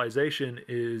other civilization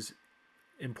is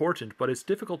important, but it's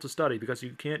difficult to study because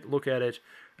you can't look at it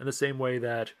in the same way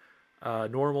that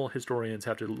normal historians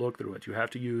have to look through it. You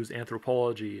have to use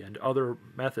anthropology and other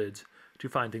methods to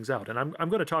find things out. And I'm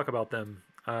going to talk about them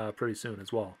pretty soon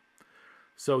as well.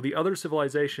 So the other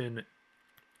civilization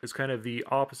is kind of the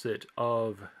opposite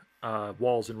of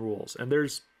walls and rules. And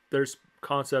there's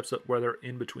concepts where they're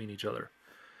in between each other.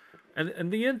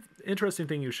 And the interesting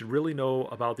thing you should really know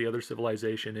about the other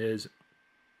civilization is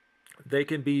they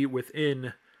can be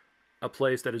within a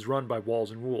place that is run by walls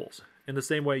and rules. In the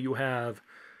same way you have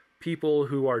people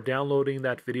who are downloading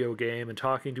that video game and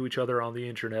talking to each other on the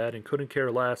internet and couldn't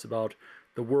care less about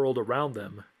the world around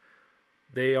them.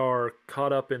 They are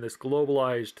caught up in this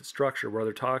globalized structure where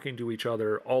they're talking to each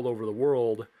other all over the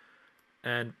world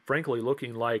and frankly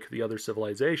looking like the other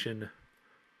civilization,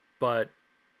 but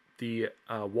the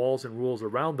walls and rules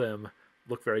around them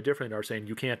look very different. Are saying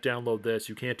you can't download this,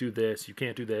 you can't do this, you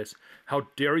can't do this. How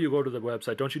dare you go to the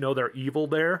website? Don't you know they're evil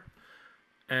there?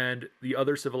 And the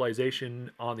other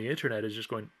civilization on the internet is just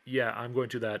going, yeah, I'm going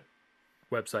to that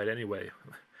website anyway.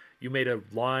 You made a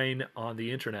line on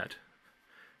the internet.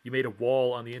 You made a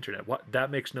wall on the internet. What?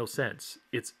 That makes no sense.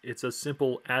 It's a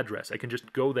simple address. I can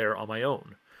just go there on my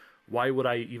own. Why would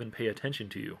I even pay attention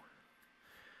to you?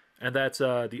 And that's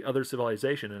the other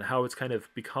civilization, and how it's kind of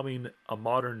becoming a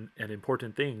modern and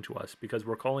important thing to us because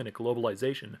we're calling it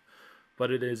globalization,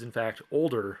 but it is in fact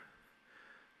older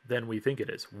than we think it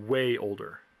is, way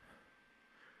older.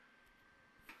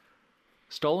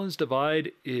 Stalin's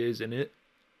divide is an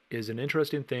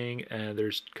interesting thing, and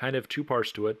there's kind of two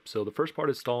parts to it. So the first part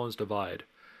is Stalin's divide,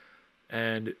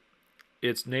 and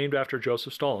it's named after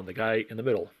Joseph Stalin, the guy in the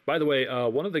middle. By the way,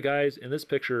 one of the guys in this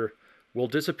picture will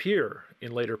disappear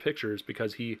in later pictures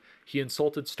because he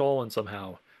insulted Stalin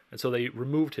somehow, and so they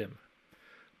removed him,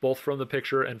 both from the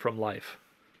picture and from life.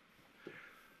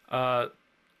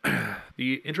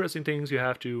 The interesting things you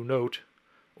have to note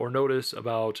or notice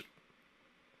about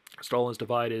Stalin's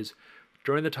divide is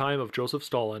during the time of Joseph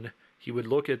Stalin, he would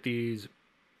look at these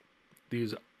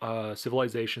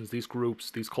civilizations, these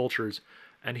groups, these cultures,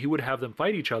 and he would have them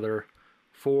fight each other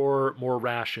for more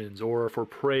rations or for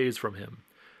praise from him.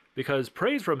 Because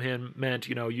praise from him meant,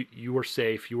 you were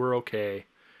safe, you were okay,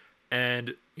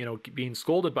 and, being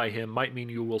scolded by him might mean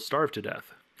you will starve to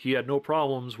death. He had no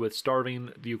problems with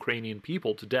starving the Ukrainian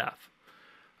people to death.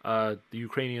 The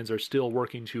Ukrainians are still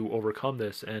working to overcome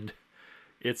this, and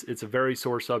it's a very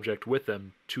sore subject with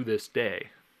them to this day.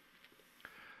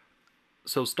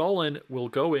 So Stalin will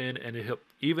go in, and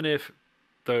even if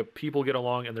the people get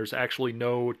along and there's actually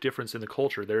no difference in the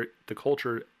culture, the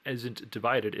culture isn't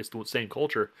divided, it's the same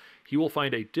culture, he will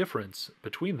find a difference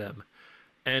between them,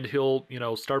 and he'll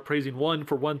start praising one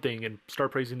for one thing and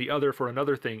start praising the other for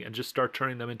another thing, and just start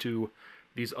turning them into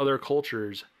these other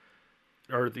cultures,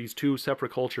 or these two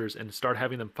separate cultures, and start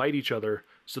having them fight each other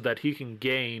so that he can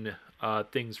gain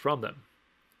things from them.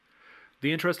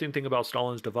 The interesting thing about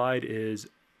Stalin's divide is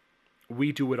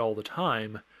we do it all the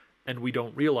time and we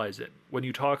don't realize it. When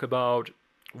you talk about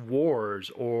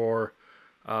wars or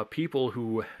people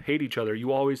who hate each other,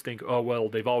 you always think, oh, well,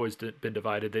 they've always been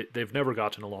divided. They've never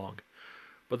gotten along.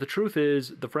 But the truth is,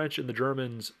 the French and the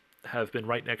Germans have been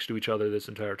right next to each other this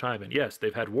entire time. And yes,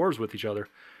 they've had wars with each other,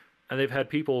 and they've had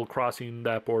people crossing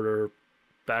that border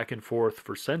back and forth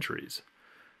for centuries.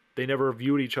 They never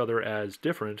viewed each other as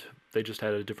different. They just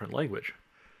had a different language.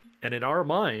 And in our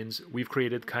minds, we've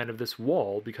created kind of this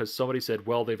wall because somebody said,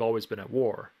 well, they've always been at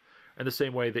war. In the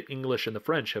same way the English and the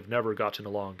French have never gotten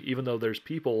along, even though there's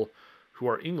people who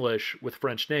are English with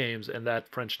French names, and that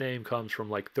French name comes from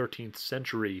like 13th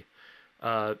century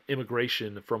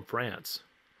immigration from France.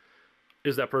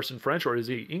 Is that person French or is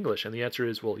he English? And the answer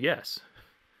is, well, yes,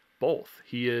 both.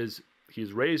 He's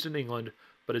raised in England,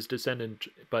 but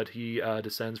he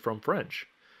descends from French,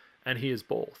 and he is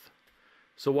both.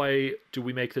 So why do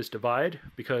we make this divide?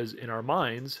 Because in our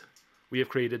minds, we have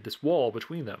created this wall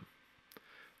between them.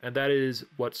 And that is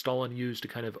what Stalin used to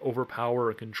kind of overpower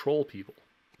and control people.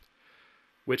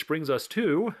 Which brings us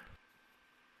to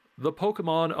the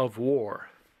Pokemon of War.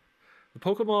 The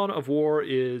Pokemon of War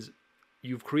is,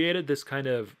 you've created this kind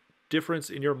of difference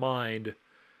in your mind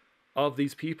of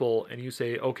these people, and you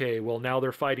say, okay, well, now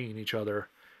they're fighting each other,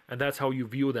 and that's how you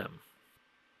view them.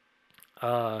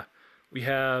 We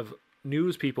have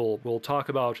news people will talk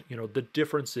about, the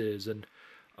differences and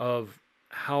of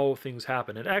how things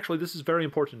happen. And actually, this is very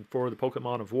important for the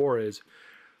Pokemon of War, is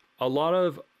a lot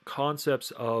of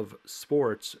concepts of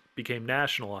sports became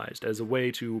nationalized as a way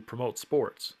to promote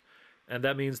sports. And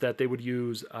that means that they would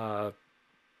use,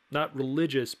 not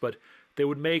religious, but they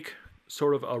would make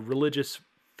sort of a religious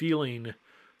feeling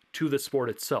to the sport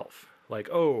itself. Like,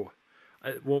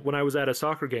 when I was at a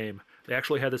soccer game, they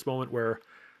actually had this moment where,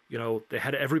 they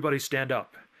had everybody stand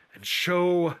up and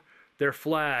show their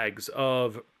flags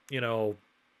of,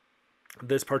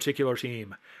 this particular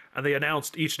team. And they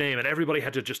announced each name, and everybody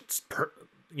had to just,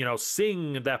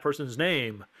 sing that person's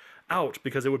name out,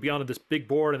 because it would be on this big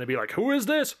board, and they'd be like, who is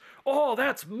this? Oh,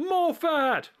 that's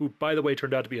Mofat, who, by the way,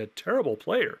 turned out to be a terrible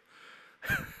player.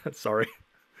 Sorry.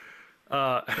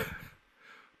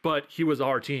 But he was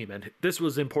our team, and this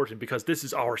was important because this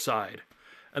is our side.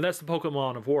 And that's the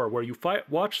Pokemon of War, where you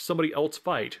watch somebody else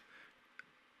fight,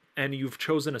 and you've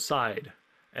chosen a side.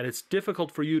 And it's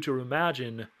difficult for you to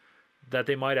imagine that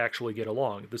they might actually get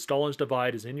along. The Stalin's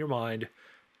divide is in your mind,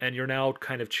 and you're now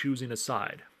kind of choosing a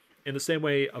side. In the same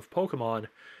way of Pokemon,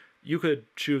 you could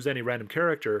choose any random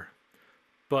character,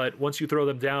 but once you throw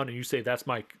them down and you say, that's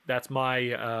my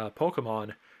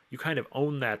Pokemon, you kind of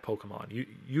own that Pokemon.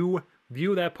 You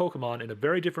view that Pokemon in a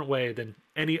very different way than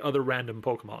any other random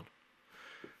Pokemon.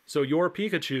 So your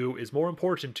Pikachu is more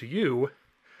important to you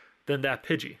than that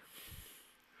Pidgey.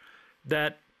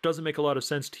 That doesn't make a lot of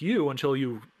sense to you until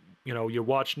you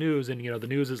watch news, and the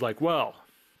news is like, well,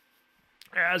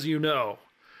 as you know,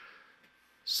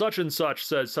 such and such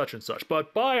says such and such,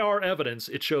 but by our evidence,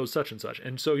 it shows such and such.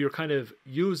 And so you're kind of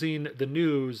using the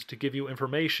news to give you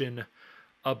information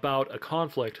about a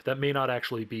conflict that may not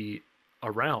actually be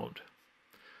around.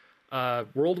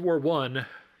 World War One,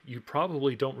 you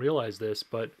probably don't realize this,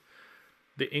 but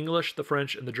the English, the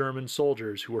French, and the German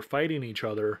soldiers who were fighting each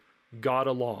other got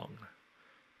along.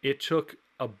 It took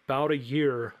about a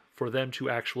year for them to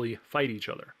actually fight each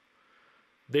other.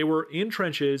 They were in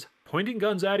trenches, pointing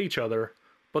guns at each other,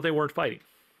 but they weren't fighting.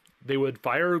 They would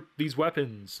fire these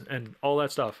weapons and all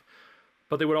that stuff,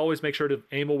 but they would always make sure to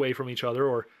aim away from each other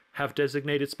or have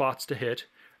designated spots to hit,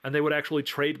 and they would actually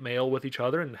trade mail with each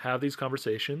other and have these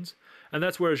conversations. And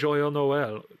that's where Joyeux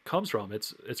Noël comes from.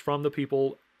 It's from the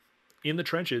people in the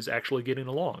trenches actually getting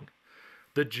along.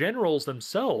 The generals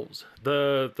themselves,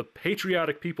 the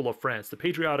patriotic people of France, the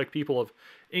patriotic people of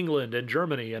England and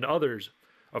Germany and others,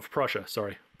 of Prussia,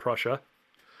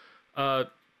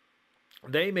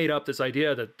 they made up this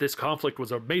idea that this conflict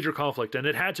was a major conflict and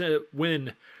it had to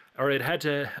win, or it had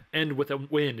to end with a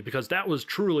win, because that was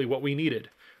truly what we needed.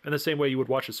 In the same way you would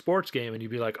watch a sports game and you'd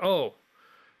be like, oh,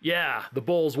 yeah, the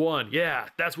Bulls won. Yeah,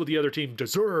 that's what the other team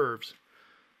deserves.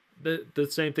 The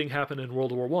same thing happened in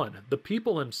World War One. The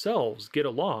people themselves get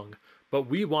along, but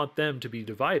we want them to be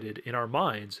divided in our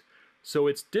minds. So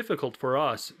it's difficult for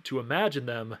us to imagine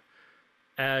them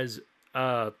as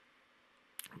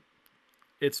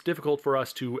it's difficult for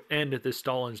us to end this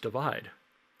Stalin's divide.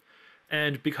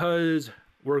 And because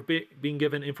we're being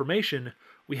given information,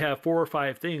 we have 4 or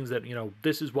 5 things that,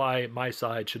 this is why my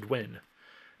side should win.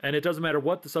 And it doesn't matter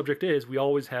what the subject is, we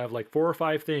always have like 4 or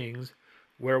 5 things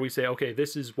where we say, okay,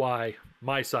 this is why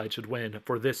my side should win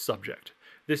for this subject.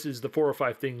 This is the 4 or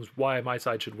 5 things why my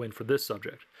side should win for this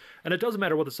subject. And it doesn't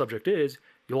matter what the subject is,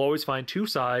 you'll always find 2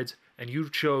 sides, and you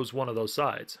chose one of those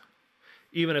sides,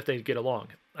 even if they get along.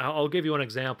 I'll give you an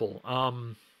example.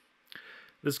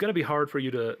 This is going to be hard for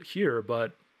you to hear,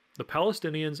 but the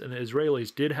Palestinians and the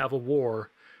Israelis did have a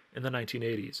war in the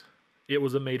 1980s. It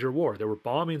was a major war. There were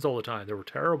bombings all the time. There were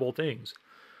terrible things.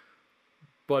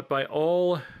 But by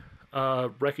all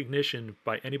recognition,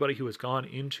 by anybody who has gone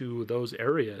into those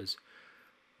areas,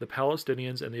 the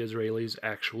Palestinians and the Israelis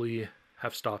actually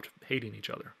have stopped hating each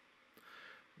other.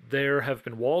 There have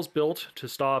been walls built to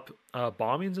stop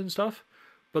bombings and stuff,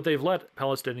 but they've let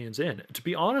Palestinians in. To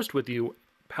be honest with you,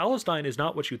 Palestine is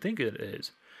not what you think it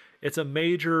is. It's a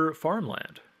major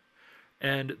farmland.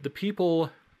 And the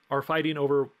people are fighting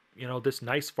over, this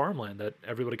nice farmland that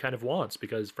everybody kind of wants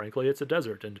because, frankly, it's a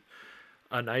desert and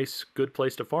a nice, good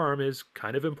place to farm is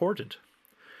kind of important.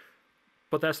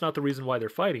 But that's not the reason why they're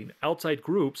fighting. Outside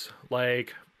groups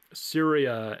like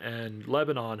Syria and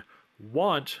Lebanon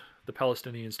want the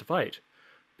Palestinians to fight.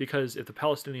 Because if the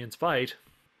Palestinians fight,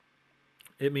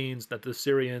 it means that the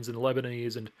Syrians and the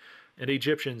Lebanese and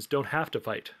Egyptians don't have to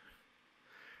fight.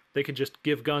 They can just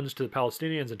give guns to the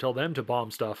Palestinians and tell them to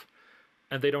bomb stuff,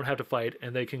 and they don't have to fight,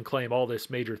 and they can claim all this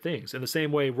major things. In the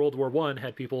same way World War I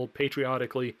had people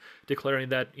patriotically declaring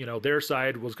that, their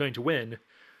side was going to win,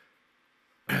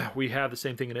 we have the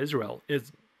same thing in Israel.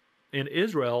 In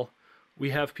Israel,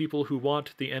 we have people who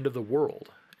want the end of the world,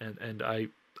 and I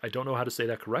don't know how to say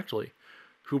that correctly,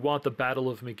 who want the Battle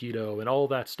of Megiddo and all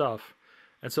that stuff.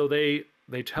 And so they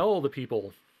tell the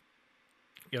people,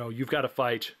 you've got to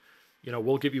fight,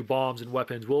 we'll give you bombs and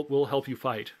weapons, we'll help you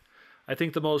fight. I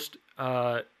think the most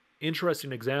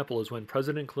interesting example is when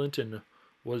President Clinton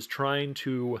was trying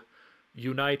to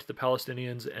unite the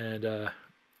Palestinians and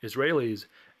Israelis,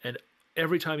 and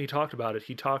every time he talked about it,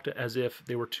 he talked as if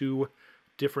they were 2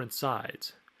 different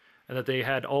sides, and that they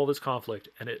had all this conflict,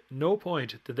 and at no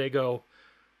point did they go,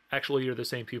 actually, you're the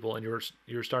same people, and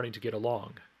you're starting to get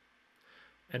along.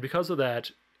 And because of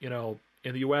that, in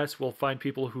the U.S., we'll find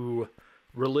people who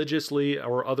religiously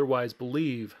or otherwise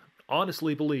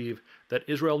honestly believe that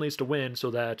Israel needs to win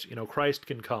so that, Christ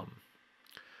can come.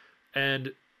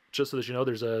 And just so that you know,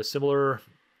 there's a similar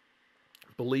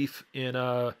belief in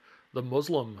the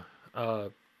Muslim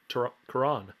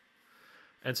Quran.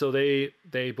 And so they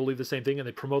believe the same thing, and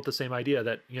they promote the same idea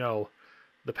that,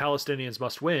 the Palestinians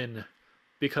must win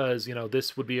because,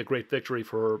 this would be a great victory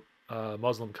for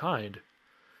Muslim kind.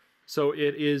 So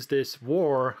it is this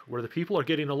war where the people are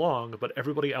getting along, but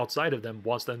everybody outside of them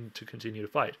wants them to continue to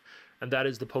fight. And that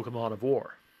is the Pokemon of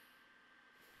war.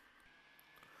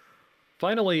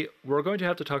 Finally, we're going to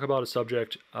have to talk about a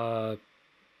subject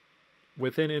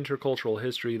within intercultural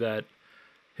history that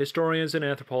historians and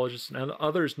anthropologists and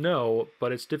others know,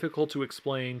 but it's difficult to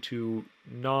explain to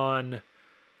non-others.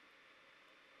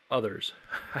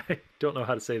 I don't know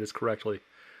how to say this correctly.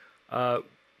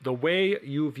 the way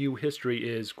you view history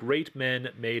is great men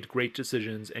made great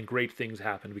decisions and great things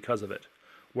happened because of it.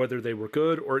 Whether they were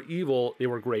good or evil, they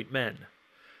were great men.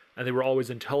 And they were always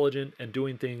intelligent and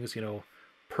doing things,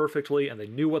 perfectly, and they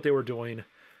knew what they were doing.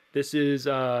 This is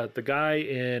the guy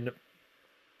in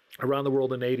Around the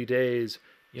World in 80 Days.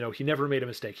 He never made a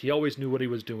mistake. He always knew what he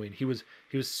was doing. He was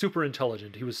super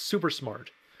intelligent. He was super smart.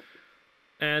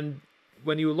 And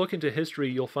when you look into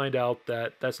history, you'll find out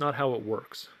that that's not how it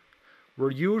works.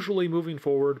 We're usually moving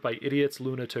forward by idiots,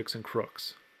 lunatics, and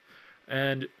crooks.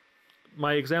 And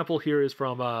my example here is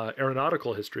from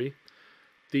aeronautical history.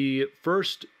 The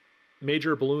first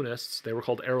major balloonists, they were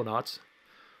called aeronauts,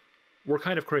 were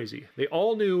kind of crazy. They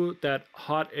all knew that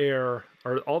hot air,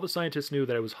 or all the scientists knew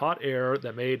that it was hot air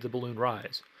that made the balloon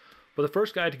rise. But the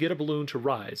first guy to get a balloon to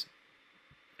rise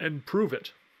and prove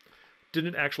it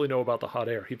didn't actually know about the hot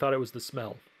air. He thought it was the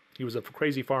smell. He was a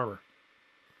crazy farmer.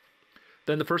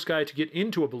 Then the first guy to get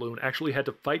into a balloon actually had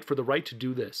to fight for the right to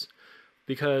do this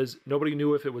because nobody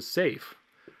knew if it was safe.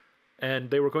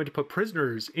 And they wwere going to put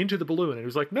prisoners into the balloon. And he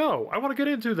was like, no, I want to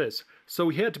get into this. So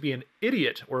he had to be an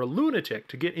idiot or a lunatic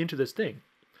to get into this thing.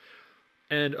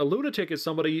 And a lunatic is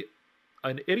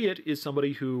an idiot is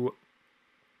somebody who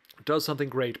does something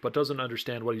great but doesn't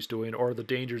understand what he's doing or the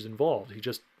dangers involved. He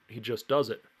just does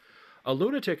it. A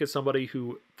lunatic is somebody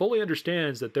who fully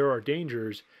understands that there are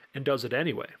dangers and does it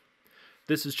anyway.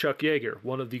 This is Chuck Yeager,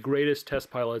 one of the greatest test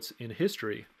pilots in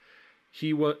history.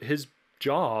 His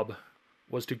job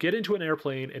was to get into an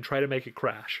airplane and try to make it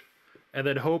crash, and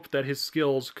then hope that his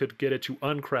skills could get it to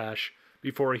uncrash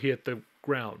before he hit the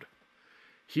ground.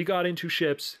 He got into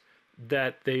ships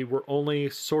that they were only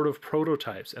sort of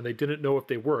prototypes, and they didn't know if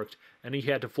they worked, and he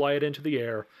had to fly it into the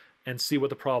air and see what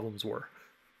the problems were.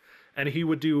 And he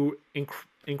would do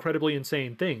incredibly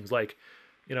insane things, like,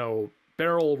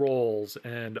 barrel rolls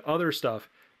and other stuff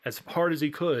as hard as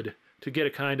he could to get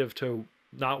it kind of to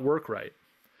not work right.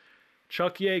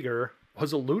 Chuck Yeager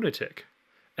was a lunatic.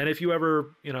 And if you ever,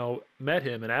 met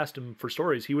him and asked him for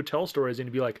stories, he would tell stories and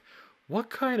he'd be like, what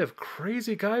kind of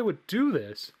crazy guy would do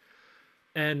this?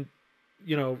 And,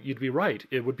 you'd be right.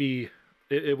 It would be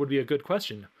a good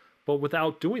question. But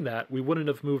without doing that, we wouldn't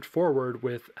have moved forward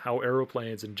with how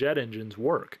aeroplanes and jet engines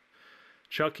work.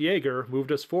 Chuck Yeager moved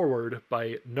us forward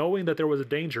by knowing that there was a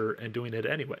danger and doing it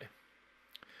anyway.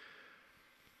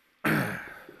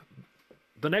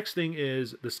 The next thing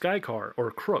is the Sky Car,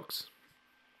 or crooks.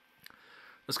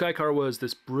 The Sky Car was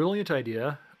this brilliant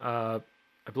idea. I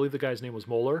believe the guy's name was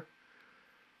Moeller.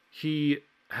 He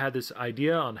had this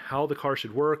idea on how the car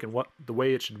should work and what the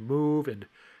way it should move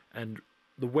and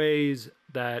the ways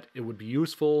that it would be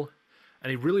useful. And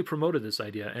he really promoted this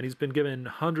idea, and he's been given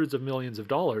hundreds of millions of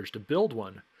dollars to build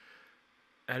one.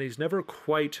 And he's never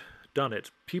quite done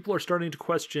it. People are starting to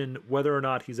question whether or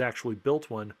not he's actually built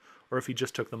one or if he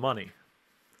just took the money.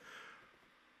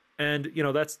 And,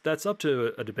 that's up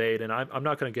to a debate, and I'm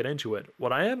not going to get into it.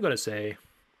 What I am going to say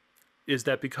is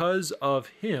that because of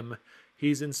him,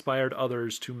 he's inspired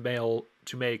others to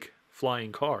make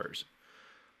flying cars.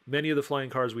 Many of the flying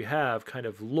cars we have kind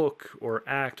of look or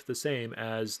act the same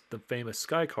as the famous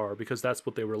Sky Car because that's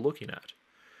what they were looking at.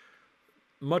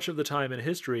 Much of the time in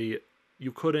history,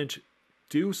 you couldn't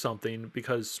do something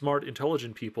because smart,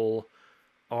 intelligent people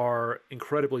are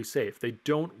incredibly safe. They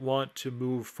don't want to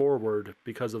move forward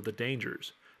because of the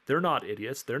dangers. They're not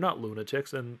idiots, they're not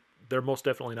lunatics, and they're most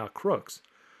definitely not crooks.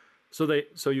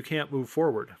 So you can't move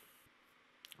forward.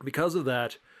 Because of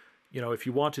that, if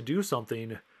you want to do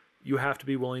something, you have to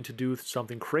be willing to do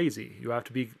something crazy. You have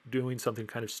to be doing something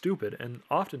kind of stupid. And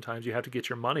oftentimes you have to get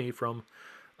your money from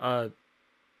a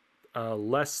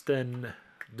less than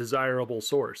desirable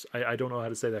source. I don't know how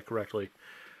to say that correctly.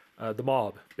 The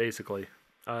mob, basically.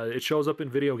 It shows up in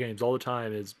video games all the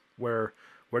time. Is where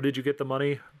did you get the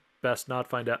money? Best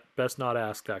not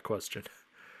ask that question.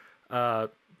 How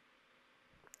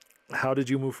did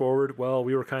you move forward? Well,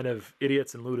 we were kind of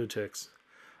idiots and lunatics.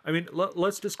 I mean,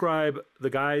 let's describe the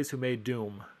guys who made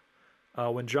Doom.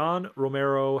 When John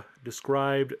Romero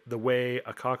described the way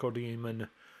a cacodemon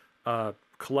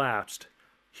collapsed,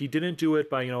 he didn't do it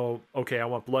by, okay, I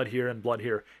want blood here and blood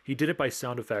here. He did it by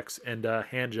sound effects and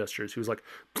hand gestures. He was like,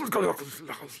 and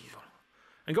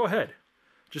go ahead.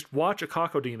 Just watch a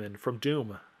cacodemon from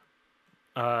Doom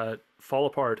fall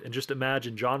apart and just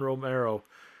imagine John Romero,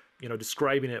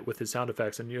 describing it with his sound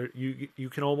effects, and you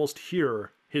can almost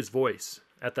hear his voice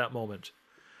at that moment.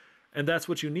 And that's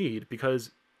what you need, because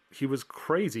he was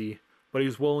crazy, but he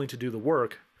was willing to do the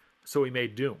work, so he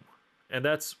made Doom. And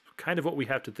that's kind of what we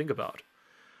have to think about.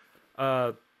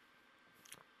 I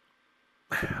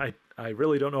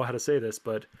really don't know how to say this,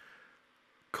 but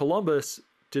Columbus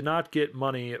did not get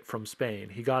money from Spain.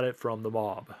 He got it from the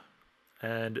mob.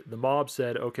 And the mob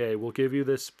said, okay, we'll give you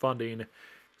this funding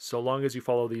so long as you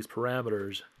follow these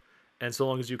parameters and so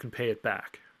long as you can pay it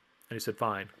back. And he said,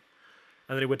 fine.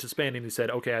 And then he went to Spain and he said,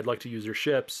 okay, I'd like to use your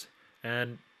ships.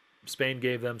 And Spain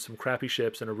gave them some crappy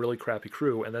ships and a really crappy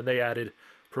crew. And then they added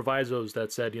provisos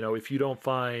that said, if you don't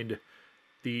find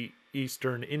the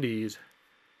Eastern Indies,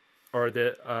 or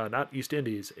the, not East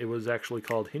Indies, it was actually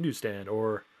called Hindustan,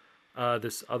 or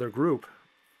this other group,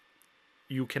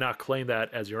 you cannot claim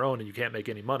that as your own and you can't make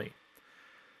any money.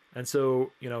 And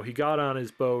so, he got on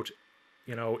his boat,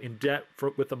 in debt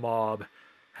with the mob,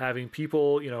 having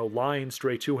people, lying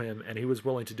straight to him, and he was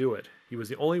willing to do it. He was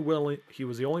the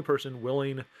only person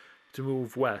willing to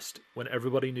move west when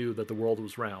everybody knew that the world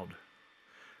was round.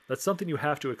 That's something you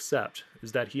have to accept,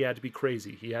 is that he had to be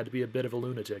crazy. He had to be a bit of a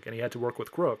lunatic, and he had to work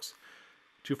with crooks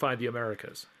to find the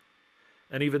Americas.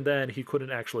 And even then, he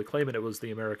couldn't actually claim it was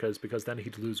the Americas, because then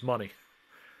he'd lose money.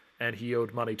 And he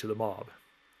owed money to the mob.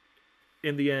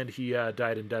 In the end, he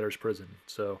died in debtor's prison.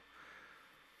 So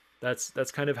that's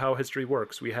kind of how history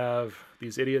works. We have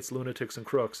these idiots, lunatics, and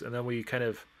crooks, and then we kind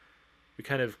of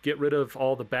get rid of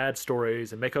all the bad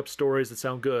stories and make up stories that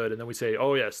sound good, and then we say,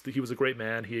 oh yes, he was a great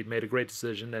man, he made a great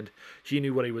decision, and he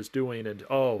knew what he was doing, and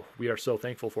oh, we are so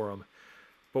thankful for him.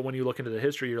 But when you look into the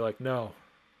history, you're like, no,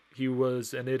 he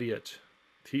was an idiot.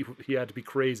 He had to be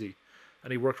crazy,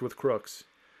 and he worked with crooks,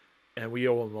 and we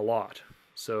owe him a lot.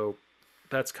 So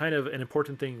that's kind of an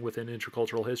important thing within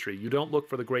intercultural history. You don't look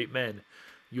for the great men,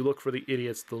 you look for the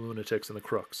idiots, the lunatics, and the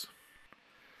crooks.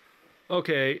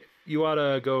 Okay, you ought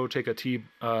to go take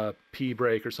a pee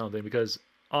break or something, because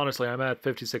honestly, I'm at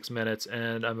 56 minutes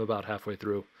and I'm about halfway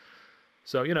through.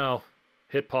 So,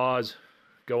 hit pause,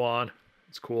 go on.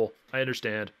 It's cool. I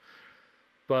understand.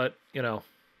 But,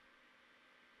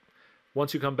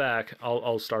 once you come back,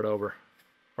 I'll start over.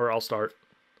 Or I'll start.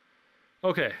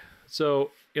 Okay,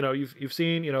 so, you've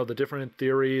seen, the different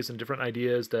theories and different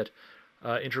ideas that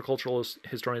intercultural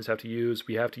historians have to use.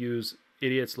 We have to use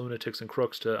idiots, lunatics, and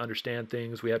crooks to understand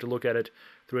things. We have to look at it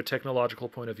through a technological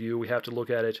point of view. We have to look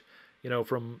at it,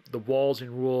 from the walls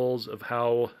and rules of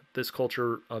how this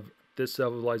culture of this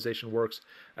civilization works,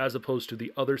 as opposed to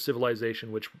the other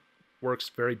civilization, which works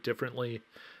very differently,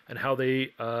 and how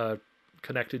they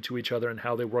connected to each other and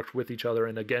how they worked with each other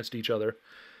and against each other.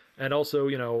 And also,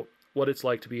 what it's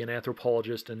like to be an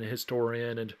anthropologist and a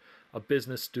historian and a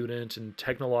business student and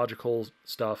technological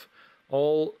stuff.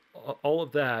 All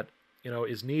of that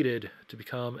is needed to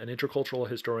become an intercultural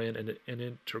historian and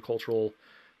an intercultural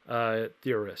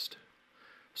theorist.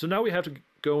 So now we have to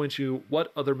go into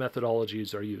what other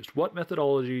methodologies are used. What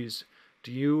methodologies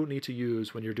do you need to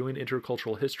use when you're doing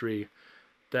intercultural history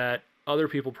that other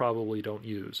people probably don't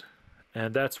use?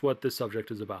 And that's what this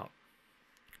subject is about.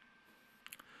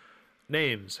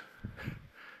 Names.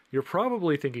 You're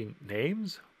probably thinking,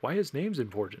 names? Why is names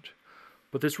important?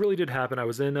 But this really did happen. I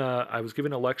was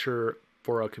giving a lecture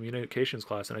for a communications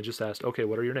class, and I just asked, okay,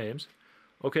 what are your names?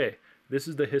 Okay, this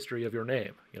is the history of your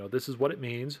name. This is what it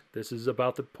means. This is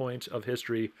about the point of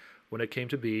history when it came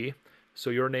to be.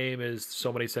 So your name is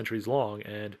so many centuries long,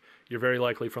 and you're very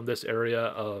likely from this area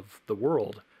of the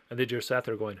world. And they just sat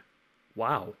there going,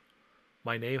 wow,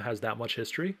 my name has that much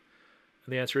history?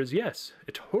 And the answer is yes,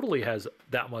 it totally has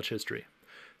that much history.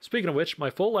 Speaking of which, my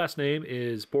full last name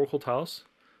is Borkelthaus.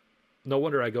 No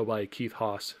wonder I go by Keith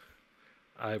Haas.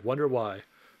 I wonder why.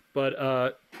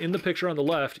 But in the picture on the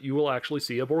left, you will actually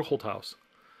see a Borkelthaus.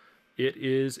 It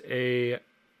is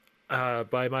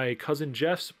by my cousin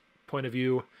Jeff's point of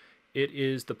view, it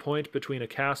is the point between a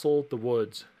castle, the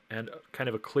woods, and kind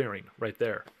of a clearing right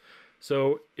there.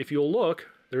 So if you'll look,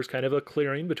 there's kind of a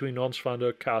clearing between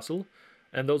Nonsfanda Castle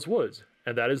and those woods,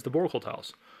 and that is the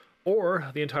Borkelthaus. Or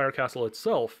the entire castle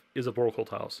itself is a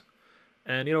Borkelthaus.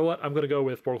 And you know what? I'm going to go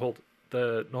with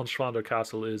the Nonsfanda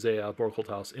Castle is a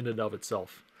Borkelthaus in and of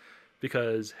itself.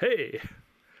 Because, hey,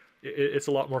 it's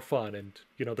a lot more fun, and,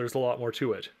 there's a lot more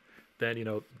to it than,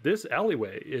 this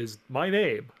alleyway is my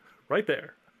name right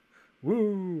there.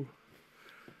 Woo!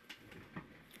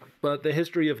 But the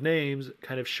history of names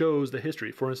kind of shows the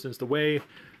history. For instance, the way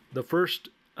the first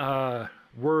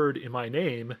word in my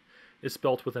name is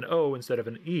spelt with an O instead of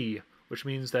an E, which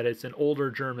means that it's an older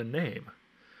German name.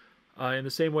 In the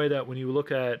same way that when you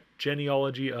look at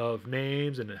genealogy of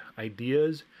names and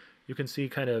ideas, you can see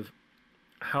kind of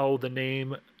how the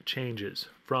name changes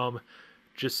from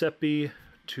Giuseppe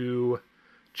to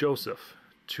Joseph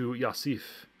to Yosif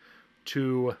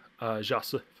to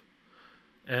Joseph,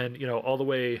 and all the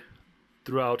way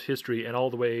throughout history, and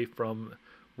all the way from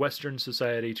Western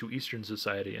society to Eastern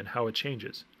society, and how it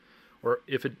changes, or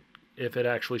if it if it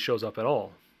actually shows up at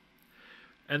all.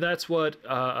 And that's what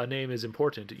a name is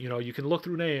important. You know, you can look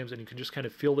through names and you can just kind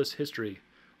of feel this history.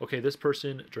 Okay, this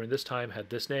person during this time had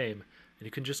this name, and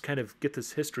you can just kind of get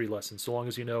this history lesson. So long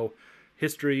as you know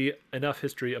enough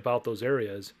history about those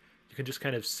areas, you can just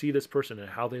kind of see this person and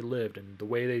how they lived and the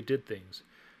way they did things,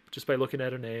 just by looking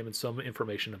at a name and some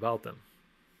information about them.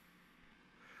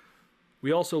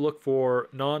 We also look for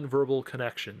nonverbal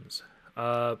connections.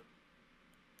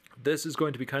 This is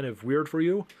going to be kind of weird for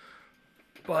you,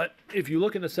 but if you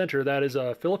look in the center, that is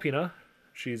a Filipina.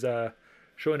 She's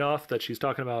showing off that she's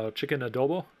talking about chicken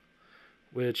adobo,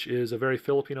 which is a very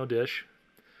Filipino dish,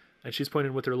 and she's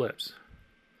pointing with her lips,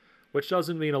 which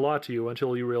doesn't mean a lot to you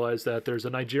until you realize that there's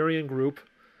a Nigerian group,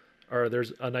 or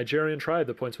there's a Nigerian tribe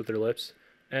that points with their lips,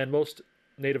 and most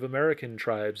Native American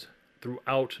tribes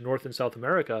throughout North and South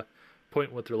America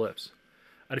point with their lips.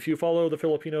 And if you follow the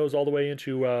Filipinos all the way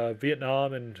into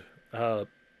Vietnam and I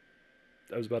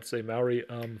was about to say Maori,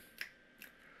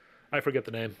 I forget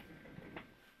the name,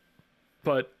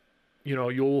 but you know,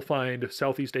 you'll find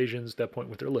Southeast Asians that point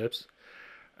with their lips.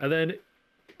 And then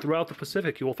throughout the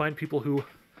Pacific, you will find people who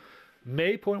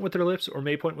may point with their lips or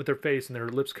may point with their face, and their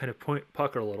lips kind of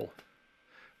pucker a little,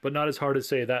 but not as hard as,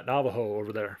 say, that Navajo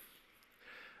over there.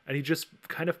 And you just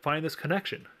kind of find this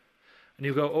connection. And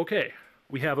you go, okay,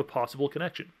 we have a possible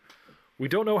connection. We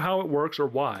don't know how it works or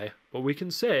why, but we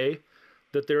can say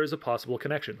that there is a possible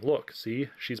connection. Look, see,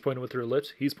 she's pointing with her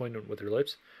lips, he's pointing with her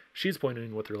lips, she's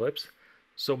pointing with her lips.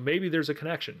 So maybe there's a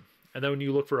connection. And then when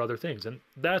you look for other things, and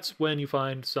that's when you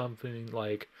find something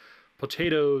like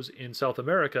potatoes in South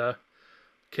America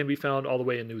can be found all the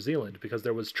way in New Zealand, because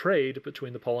there was trade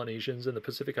between the Polynesians and the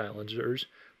Pacific Islanders,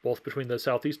 both between the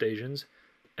Southeast Asians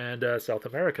and South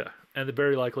America. And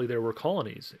very likely there were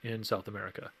colonies in South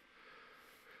America.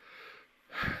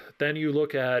 Then you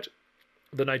look at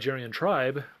the Nigerian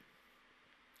tribe,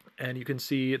 and you can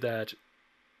see that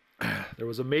there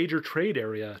was a major trade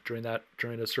area during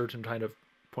a certain kind of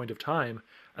point of time,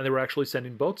 and they were actually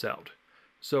sending boats out.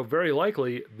 So very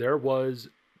likely there was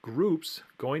groups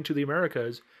going to the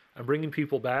Americas and bringing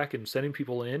people back and sending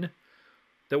people in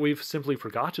that we've simply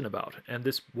forgotten about. And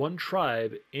this one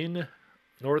tribe in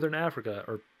northern Africa,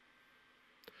 or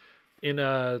in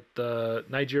the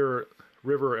Niger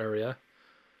River area,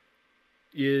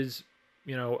 is,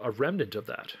 you know, a remnant of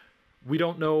that. We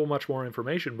don't know much more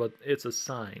information, but it's a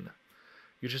sign.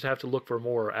 You just have to look for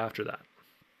more after that.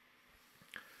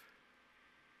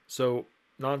 So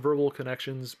nonverbal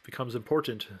connections becomes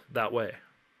important that way.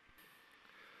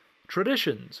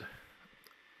 Traditions.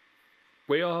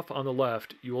 Way off on the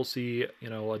left, you will see, you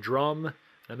know, a drum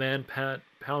and a man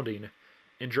pounding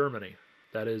in Germany.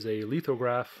 That is a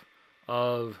lithograph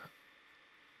of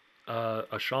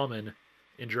a shaman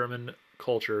in German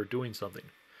culture doing something.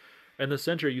 In the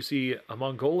center, you see a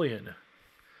Mongolian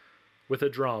with a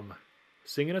drum,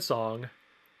 singing a song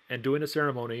and doing a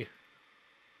ceremony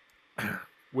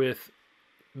with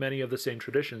many of the same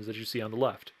traditions that you see on the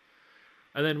left.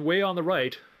 And then way on the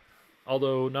right,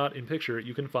 although not in picture,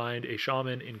 you can find a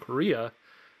shaman in Korea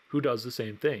who does the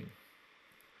same thing.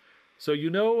 So you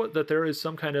know that there is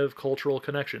some kind of cultural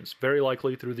connections, very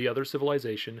likely through the other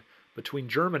civilization, between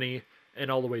Germany and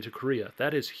all the way to Korea.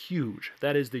 That is huge.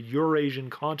 That is the Eurasian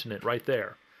continent right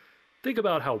there. Think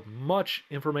about how much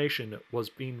information was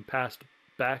being passed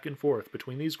back and forth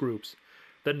between these groups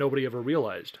that nobody ever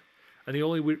realized. And the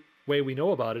only way we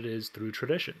know about it is through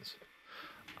traditions.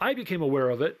 I became aware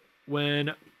of it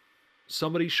when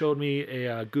somebody showed me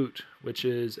a gut, which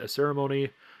is a ceremony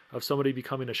of somebody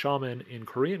becoming a shaman in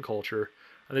Korean culture,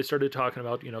 and they started talking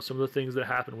about, you know, some of the things that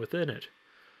happen within it.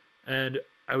 And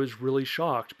I was really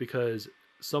shocked because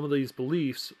some of these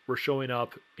beliefs were showing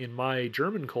up in my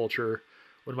German culture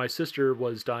when my sister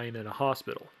was dying in a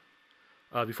hospital.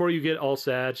 Before you get all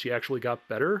sad, she actually got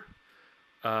better.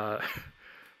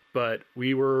 But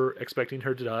we were expecting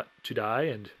her to die,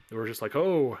 and we were just like,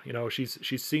 oh, you know,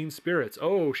 she's seen spirits.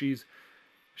 Oh, she's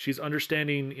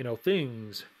understanding, you know,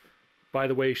 things by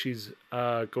the way she's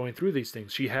going through these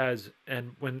things. She has,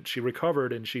 and when she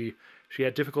recovered, and she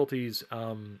had difficulties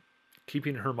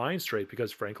keeping her mind straight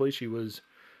because, frankly, she was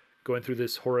going through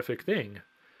this horrific thing.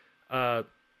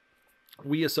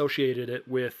 We associated it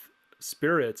with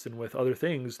spirits and with other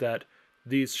things that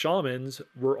these shamans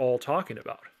were all talking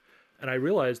about. And I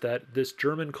realized that this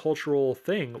German cultural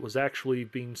thing was actually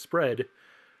being spread,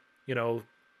 you know,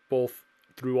 both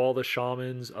through all the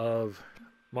shamans of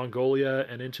Mongolia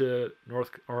and into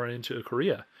into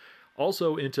Korea.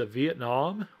 Also into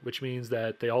Vietnam, which means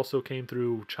that they also came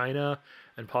through China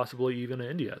and possibly even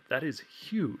India. That is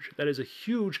huge. That is a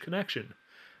huge connection.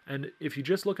 And if you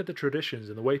just look at the traditions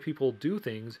and the way people do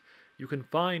things, you can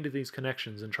find these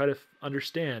connections and try to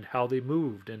understand how they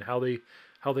moved and how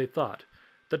they thought.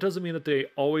 That doesn't mean that they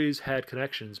always had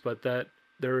connections, but that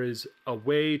there is a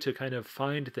way to kind of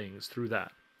find things through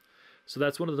that. So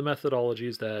that's one of the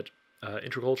methodologies that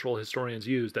intercultural historians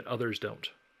use that others don't.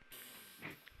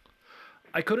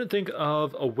 I couldn't think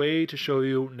of a way to show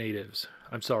you natives.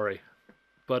 I'm sorry.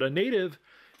 But a native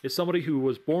is somebody who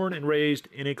was born and raised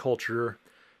in a culture,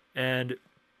 and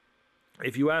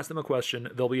if you ask them a question,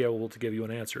 they'll be able to give you an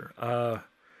answer.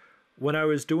 When I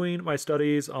was doing my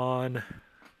studies on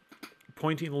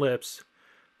pointing lips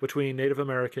between Native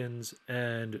Americans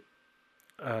and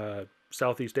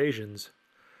Southeast Asians,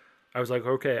 I was like,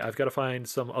 okay, I've got to find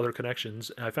some other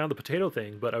connections. And I found the potato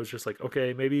thing, but I was just like,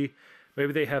 okay, maybe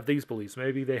they have these beliefs,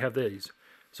 maybe they have these.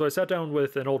 So I sat down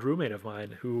with an old roommate of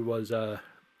mine who was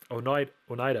Oneida,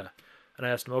 and I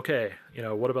asked him, okay,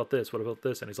 what about this? What about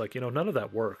this? And he's like, none of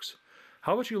that works.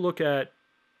 How about you look at,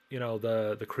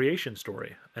 the creation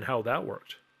story and how that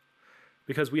worked?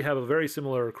 Because we have a very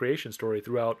similar creation story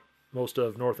throughout most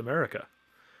of North America.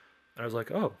 And I was like,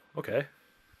 oh, okay.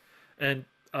 And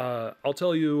I'll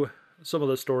tell you, some of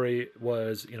the story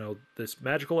was, this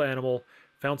magical animal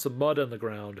found some mud on the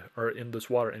ground or in this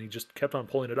water, and he just kept on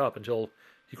pulling it up until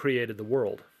he created the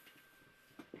world.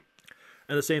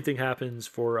 And the same thing happens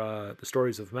for the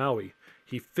stories of Maui.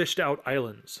 He fished out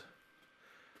islands.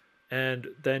 And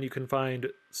then you can find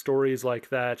stories like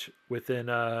that within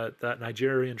that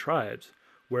Nigerian tribes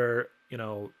where,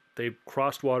 they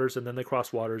crossed waters and then they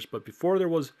crossed waters, but before there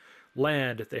was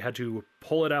land, they had to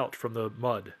pull it out from the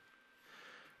mud.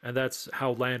 And that's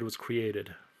how land was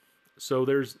created. So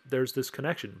there's this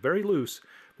connection, very loose,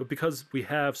 but because we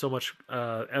have so much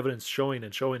evidence showing,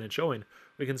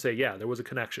 we can say, yeah, there was a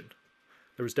connection.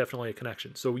 There was definitely a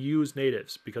connection. So we use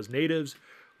natives because natives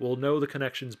will know the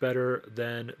connections better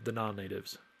than the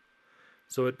non-natives.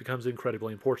 So it becomes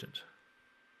incredibly important.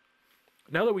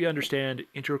 Now that we understand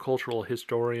intercultural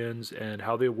historians and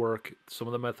how they work, some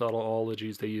of the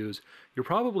methodologies they use, you're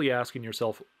probably asking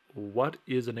yourself, what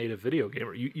is a native video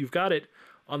gamer? You've got it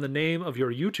on the name of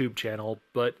your YouTube channel,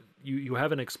 but you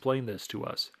haven't explained this to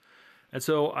us. And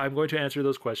so I'm going to answer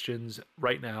those questions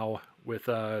right now with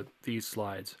these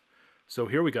slides. So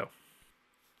here we go.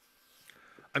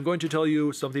 I'm going to tell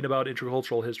you something about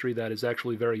intercultural history that is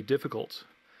actually very difficult.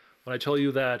 When I tell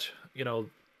you that,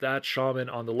 that shaman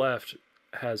on the left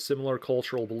has similar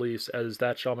cultural beliefs as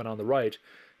that shaman on the right,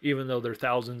 even though they're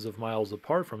thousands of miles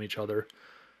apart from each other,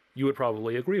 you would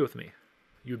probably agree with me.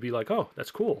 You'd be like, oh,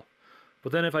 that's cool.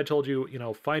 But then if I told you,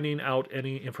 finding out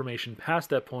any information past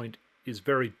that point is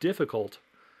very difficult,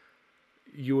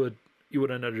 I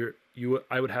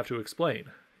would have to explain.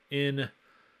 In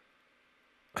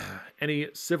any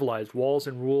civilized walls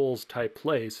and rules type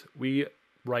place, we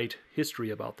write history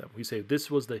about them. We say, this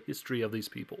was the history of these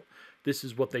people. This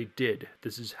is what they did.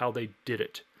 This is how they did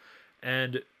it.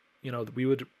 And, we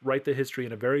would write the history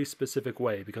in a very specific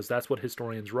way because that's what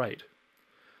historians write.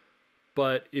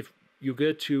 But if you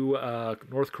get to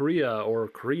North Korea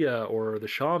or the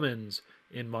shamans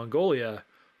in Mongolia,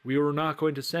 we are not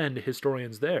going to send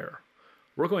historians there.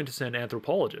 We're going to send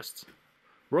anthropologists.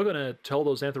 We're going to tell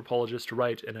those anthropologists to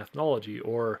write an ethnology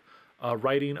or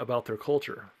writing about their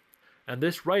culture. And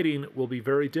this writing will be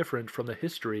very different from the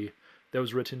history that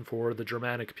was written for the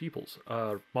Germanic peoples,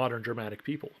 modern Germanic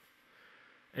people.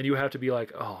 And you have to be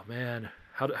like, oh man,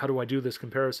 how do I do this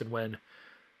comparison when,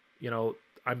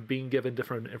 I'm being given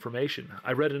different information?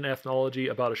 I read an ethnology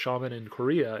about a shaman in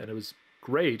Korea, and it was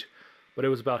great, but it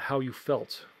was about how you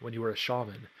felt when you were a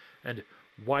shaman, and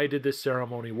why did this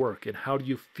ceremony work, and how do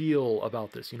you feel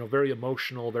about this? Very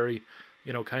emotional, very,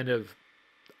 kind of,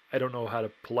 I don't know how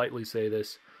to politely say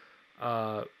this,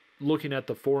 looking at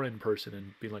the foreign person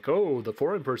and being like, oh, the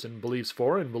foreign person believes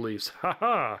foreign beliefs,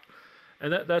 haha.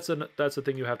 And that's the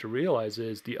thing you have to realize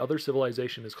is the other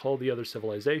civilization is called the other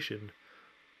civilization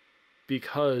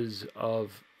because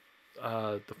of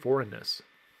the foreignness.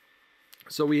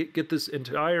 So we get this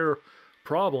entire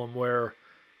problem where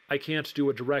I can't do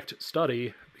a direct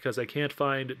study because I can't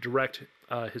find direct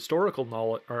historical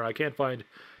knowledge, or I can't find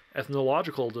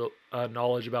ethnological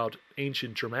knowledge about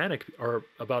ancient Germanic or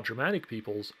about Germanic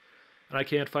peoples, and I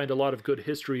can't find a lot of good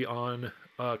history on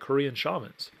Korean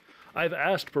shamans. I've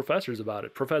asked professors about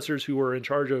it, professors who were in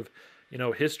charge of,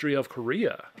 history of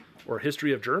Korea or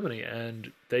history of Germany,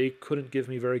 and they couldn't give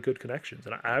me very good connections,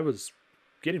 and I was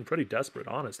getting pretty desperate,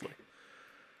 honestly.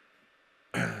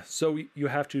 So you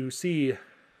have to see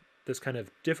this kind of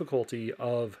difficulty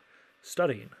of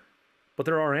studying, but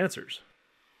there are answers.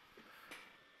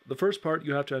 The first part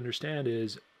you have to understand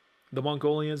is the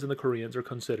Mongolians and the Koreans are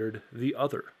considered the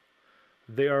other.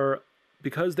 They are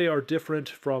because they are different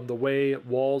from the way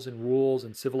walls and rules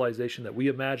and civilization that we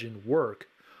imagine work,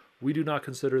 we do not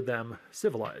consider them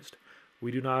civilized.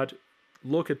 We do not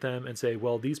look at them and say,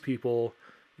 well, these people,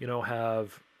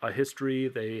 have a history,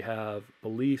 they have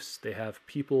beliefs, they have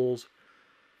peoples,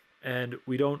 and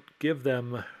we don't give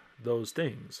them those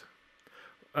things.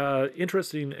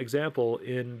 Interesting example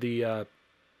in the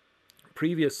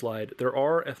previous slide, there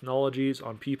are ethnologies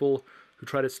on people who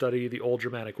try to study the old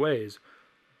Germanic ways,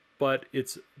 but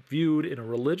it's viewed in a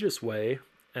religious way,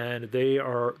 and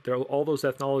all those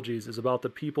ethnologies is about the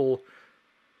people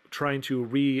trying to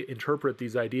reinterpret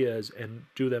these ideas and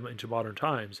do them into modern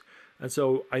times. And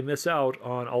so I miss out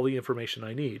on all the information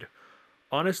I need.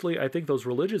 Honestly, I think those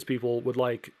religious people would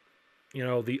like,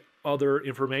 the other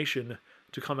information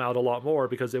to come out a lot more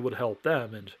because it would help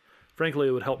them. And frankly,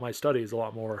 it would help my studies a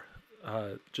lot more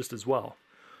just as well.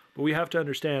 But we have to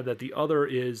understand that the other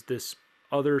is this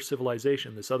other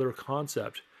civilization, this other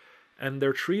concept, and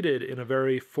they're treated in a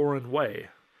very foreign way.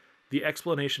 The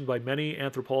explanation by many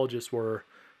anthropologists were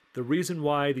the reason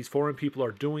why these foreign people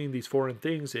are doing these foreign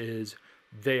things is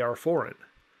they are foreign.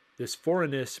 This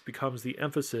foreignness becomes the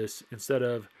emphasis instead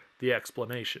of the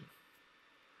explanation.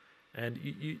 And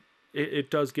it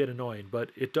does get annoying,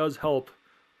 but it does help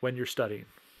when you're studying.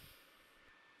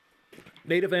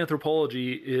 Native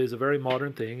anthropology is a very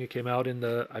modern thing. It came out in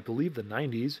I believe the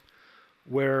 90s,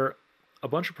 where a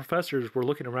bunch of professors were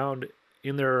looking around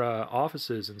in their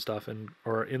offices and stuff,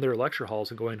 or in their lecture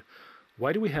halls, and going,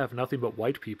 why do we have nothing but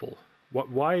white people?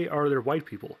 Why are there white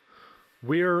people?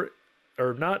 Or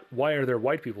not why are there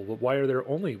white people, but why are there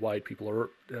only white people, or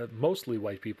mostly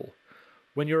white people?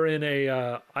 When you're in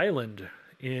a island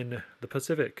in the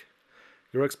Pacific,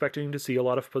 you're expecting to see a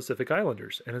lot of Pacific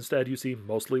Islanders, and instead you see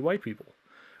mostly white people.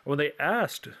 When they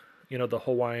asked, the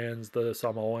Hawaiians, the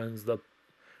Samoans, the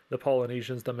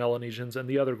Polynesians, the Melanesians, and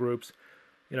the other groups,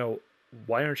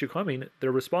 why aren't you coming?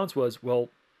 Their response was, well,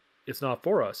 it's not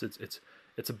for us.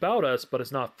 It's about us, but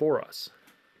it's not for us.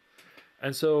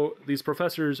 And so these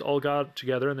professors all got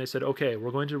together and they said, okay,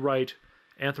 we're going to write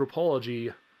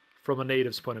anthropology from a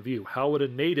native's point of view. How would a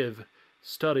native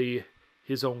study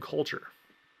his own culture?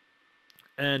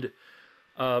 And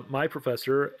my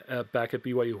professor back at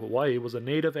BYU Hawaii was a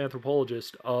native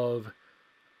anthropologist of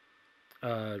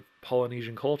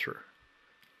Polynesian culture.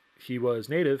 He was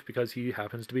native because he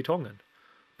happens to be Tongan.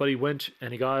 But he went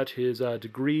and he got his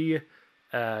degree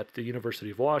at the University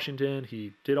of Washington.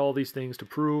 He did all these things to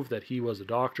prove that he was a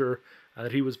doctor and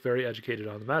that he was very educated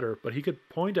on the matter. But he could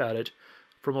point at it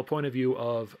from a point of view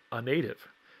of a native.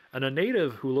 And a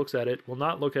native who looks at it will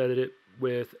not look at it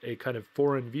with a kind of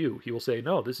foreign view. He will say,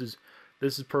 no, this is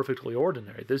perfectly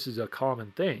ordinary. This is a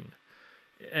common thing.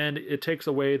 And it takes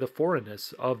away the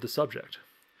foreignness of the subject.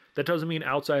 That doesn't mean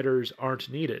outsiders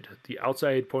aren't needed. The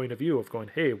outside point of view of going,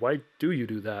 hey, why do you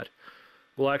do that,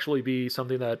 will actually be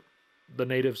something that the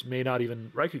natives may not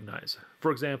even recognize.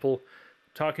 For example,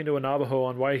 talking to a Navajo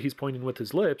on why he's pointing with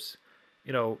his lips,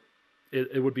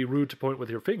 it would be rude to point with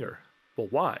your finger. Well,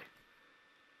 why?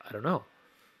 I don't know.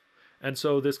 And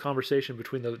so this conversation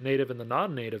between the native and the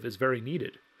non-native is very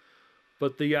needed.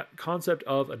 But the concept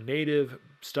of a native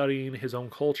studying his own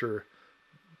culture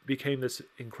became this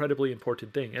incredibly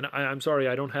important thing. And I'm sorry,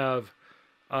 I don't have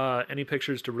any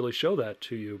pictures to really show that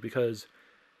to you, because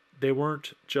they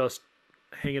weren't just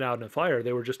hanging out in a fire.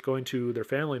 They were just going to their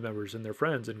family members and their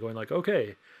friends and going like,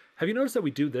 okay, have you noticed that we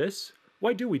do this?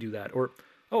 Why do we do that? Or,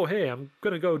 oh, hey, I'm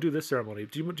going to go do this ceremony.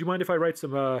 Do you mind if I write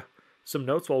some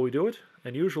notes while we do it?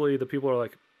 And usually the people are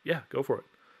like, yeah, go for it.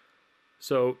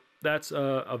 So that's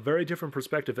a very different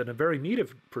perspective and a very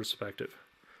native perspective.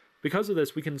 Because of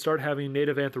this, we can start having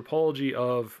native anthropology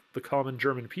of the common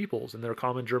German peoples and their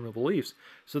common German beliefs.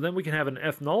 So then we can have an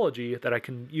ethnology that I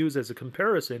can use as a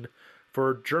comparison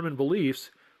for German beliefs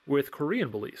with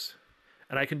Korean beliefs.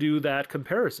 And I can do that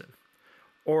comparison.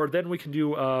 Or then we can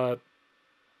do a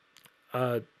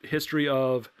history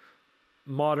of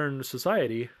modern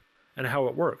society and how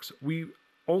it works. We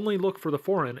only look for the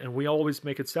foreign, and we always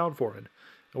make it sound foreign.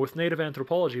 And with native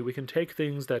anthropology, we can take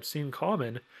things that seem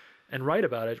common and write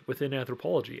about it within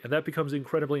anthropology. And that becomes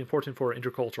incredibly important for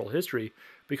intercultural history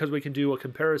because we can do a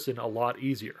comparison a lot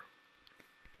easier.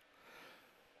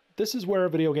 This is where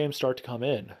video games start to come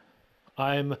in.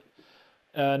 I'm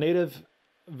a native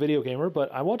video gamer,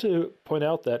 but I want to point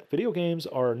out that video games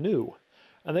are new,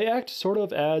 and they act sort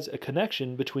of as a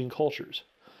connection between cultures.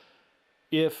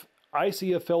 If I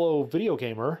see a fellow video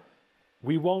gamer,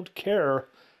 we won't care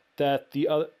that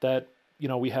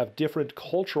we have different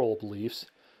cultural beliefs.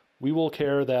 We will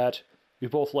care that we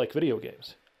both like video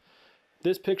games.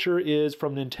 This picture is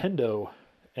from Nintendo,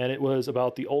 and it was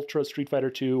about the Ultra Street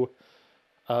Fighter II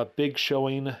big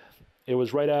showing. It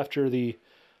was right after the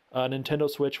Nintendo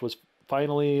Switch was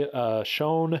finally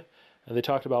shown, and they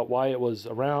talked about why it was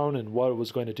around and what it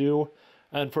was going to do.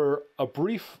 And for a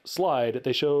brief slide,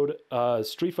 they showed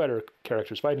Street Fighter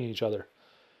characters fighting each other.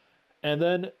 And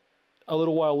then a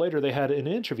little while later, they had an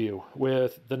interview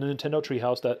with the Nintendo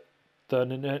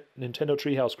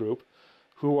Treehouse group,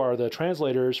 who are the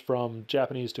translators from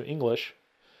Japanese to English,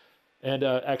 and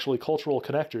actually cultural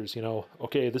connectors. You know,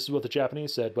 okay, this is what the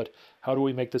Japanese said, but how do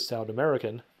we make this sound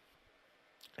American?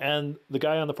 And the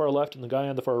guy on the far left and the guy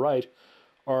on the far right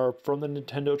are from the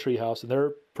Nintendo Treehouse, and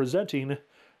they're presenting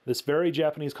this very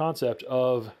Japanese concept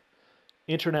of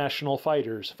international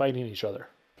fighters fighting each other.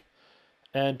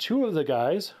 And two of the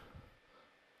guys,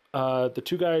 the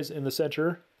two guys in the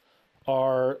center,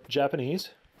 are Japanese,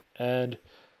 and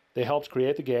they helped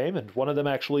create the game, and one of them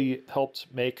actually helped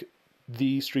make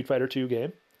the Street Fighter II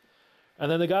game.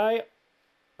 And then the guy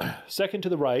second to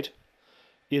the right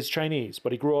is Chinese,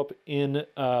 but he grew up in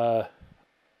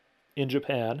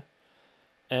Japan,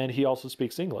 and he also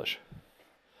speaks English.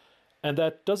 And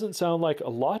that doesn't sound like a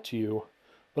lot to you,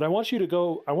 but I want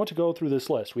to go through this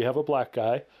list. We have a black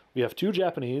guy, we have two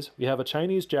Japanese, we have a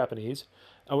Chinese Japanese,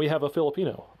 and we have a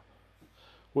Filipino.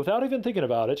 Without even thinking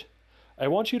about it, I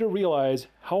want you to realize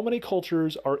how many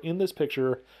cultures are in this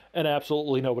picture, and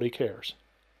absolutely nobody cares.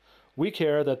 We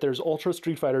care that there's Ultra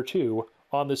Street Fighter 2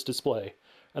 on this display,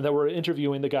 and that we're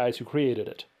interviewing the guys who created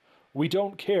it. We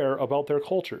don't care about their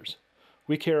cultures.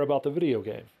 We care about the video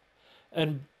game.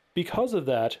 And because of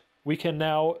that, we can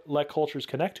now let cultures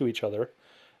connect to each other,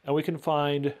 and we can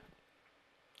find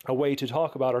a way to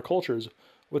talk about our cultures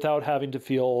without having to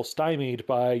feel stymied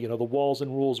by, the walls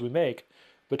and rules we make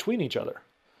between each other,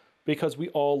 because we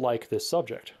all like this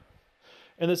subject.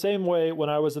 In the same way, when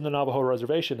I was in the Navajo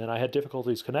reservation and I had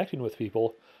difficulties connecting with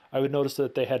people, I would notice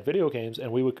that they had video games,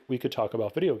 and we could talk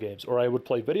about video games, or I would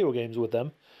play video games with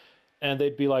them, and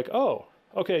they'd be like, "Oh,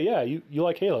 okay, yeah, you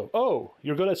like Halo. Oh,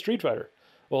 you're good at Street Fighter.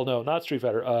 Well, no, not Street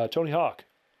Fighter, Tony Hawk.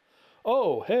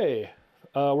 Oh, hey,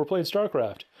 we're playing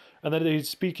StarCraft." And then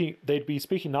they'd be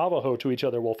speaking Navajo to each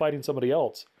other while fighting somebody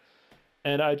else.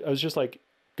 And I was just like,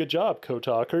 good job,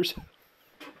 co-talkers.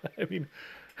 I mean,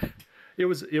 it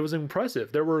was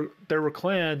impressive. There were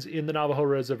clans in the Navajo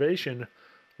reservation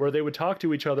where they would talk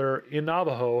to each other in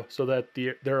Navajo so that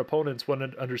their opponents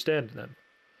wouldn't understand them.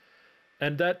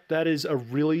 And that is a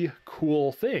really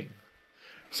cool thing.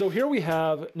 So here we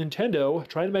have Nintendo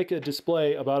trying to make a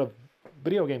display about a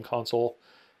video game console,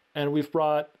 and we've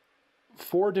brought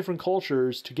 4 different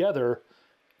cultures together,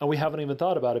 and we haven't even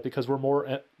thought about it because we're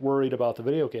more worried about the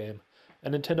video game.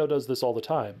 And Nintendo does this all the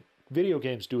time. Video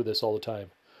games do this all the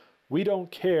time. We don't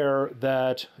care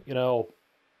that,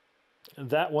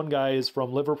 that one guy is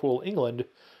from Liverpool, England.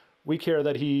 We care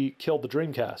that he killed the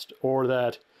Dreamcast, or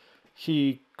that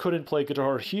he couldn't play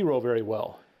Guitar Hero very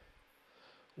well.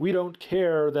 We don't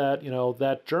care that,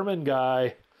 that German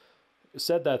guy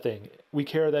said that thing. We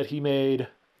care that he made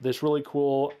this really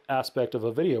cool aspect of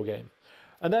a video game.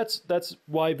 And that's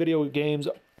why video games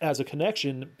as a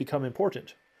connection become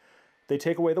important. They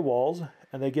take away the walls,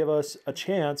 and they give us a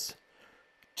chance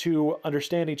to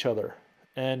understand each other.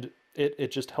 And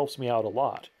it just helps me out a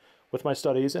lot with my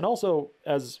studies, and also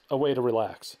as a way to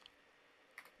relax.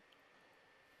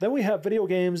 Then we have video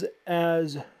games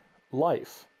as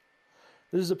life.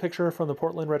 This is a picture from the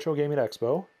Portland Retro Gaming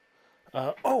Expo.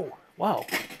 Oh, wow.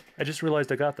 I just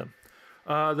realized I got them.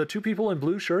 The 2 people in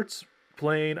blue shirts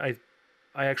playing, I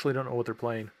actually don't know what they're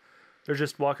playing. They're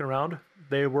just walking around.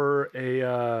 They were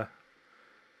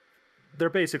they're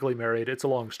basically married. It's a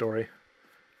long story.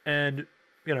 And,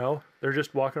 they're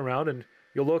just walking around, and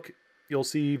you'll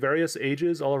see various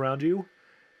ages all around you,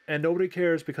 and nobody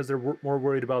cares because they're more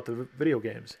worried about the video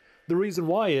games. The reason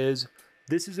why is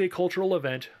this is a cultural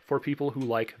event for people who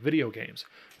like video games.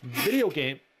 Video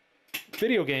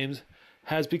games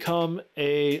has become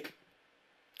a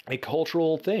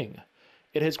cultural thing.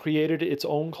 It has created its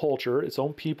own culture, its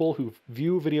own people who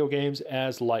view video games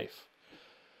as life.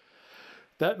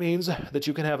 That means that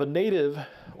you can have a native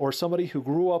or somebody who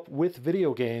grew up with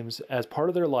video games as part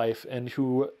of their life, and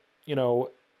who,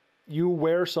 you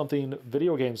wear something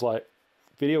video game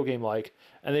like,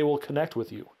 and they will connect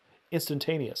with you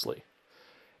instantaneously.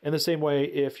 In the same way,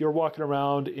 if you're walking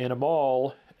around in a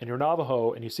mall and you're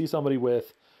Navajo and you see somebody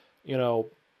with,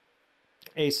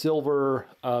 a silver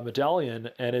medallion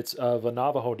and it's of a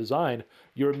Navajo design,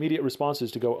 your immediate response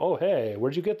is to go, "Oh, hey,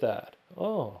 where'd you get that?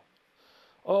 Oh,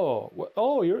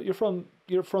 you're from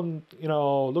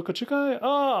Lukachikai?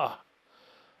 Ah,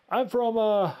 I'm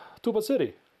from Tuba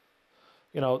City."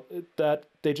 That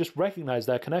they just recognize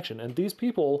that connection. And these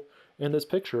people in this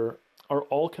picture are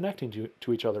all connecting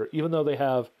to each other, even though they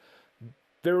have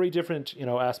very different,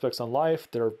 aspects on life.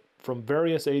 They're from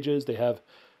various ages. They have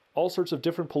all sorts of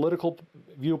different political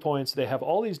viewpoints. They have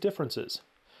all these differences.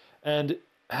 And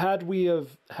had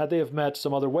they have met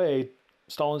some other way,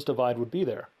 Stalin's divide would be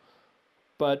there.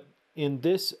 But in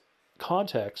this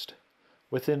context,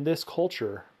 within this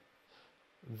culture,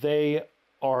 they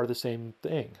are the same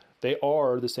thing. They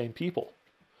are the same people.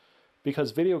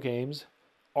 Because video games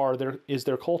is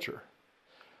their culture.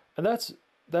 And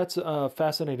that's a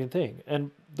fascinating thing.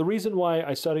 And the reason why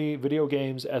I study video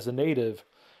games as a native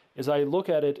is I look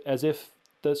at it as if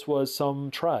this was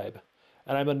some tribe,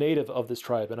 and I'm a native of this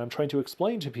tribe, and I'm trying to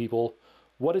explain to people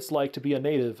what it's like to be a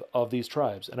native of these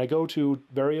tribes. And I go to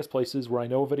various places where I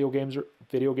know video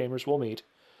gamers will meet,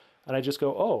 and I just go,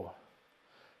 oh,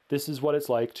 this is what it's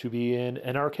like to be in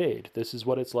an arcade. This is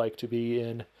what it's like to be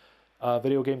in a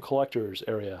video game collector's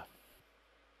area.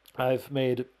 I've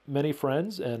made many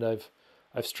friends, and I've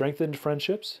strengthened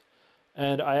friendships,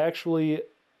 and I actually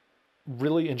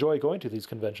really enjoy going to these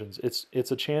conventions.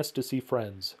 It's a chance to see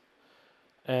friends.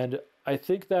 And I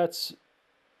think that's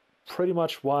pretty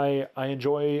much why I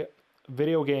enjoy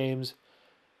video games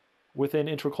within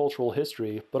intercultural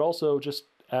history, but also just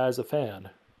as a fan.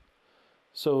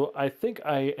 So I think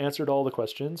I answered all the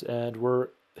questions, and we're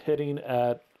hitting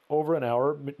at over an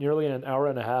hour, nearly an hour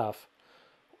and a half.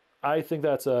 I think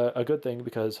that's a good thing,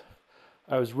 because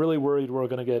I was really worried we were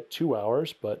going to get 2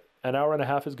 hours, but an hour and a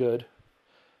half is good.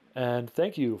 And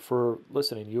thank you for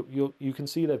listening. You can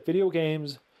see that video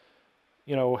games,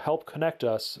 help connect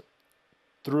us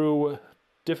through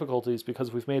difficulties,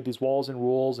 because we've made these walls and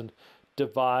rules and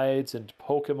divides and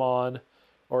Pokemon,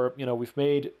 or we've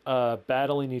made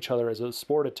battling each other as a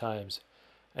sport at times.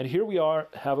 And here we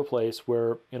have a place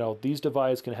where these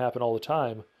divides can happen all the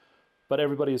time, but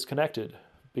everybody is connected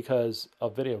because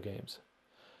of video games.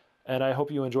 And I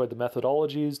hope you enjoyed the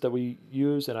methodologies that we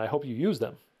use, and I hope you use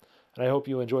them. And I hope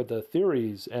you enjoyed the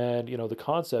theories and the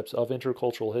concepts of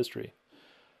intercultural history.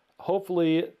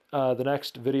 Hopefully the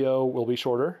next video will be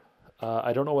shorter.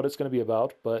 I don't know what it's going to be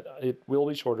about, but it will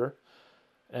be shorter,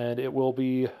 and it will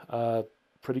be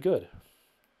pretty good.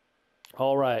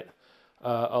 All right.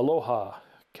 Aloha.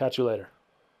 Catch you later.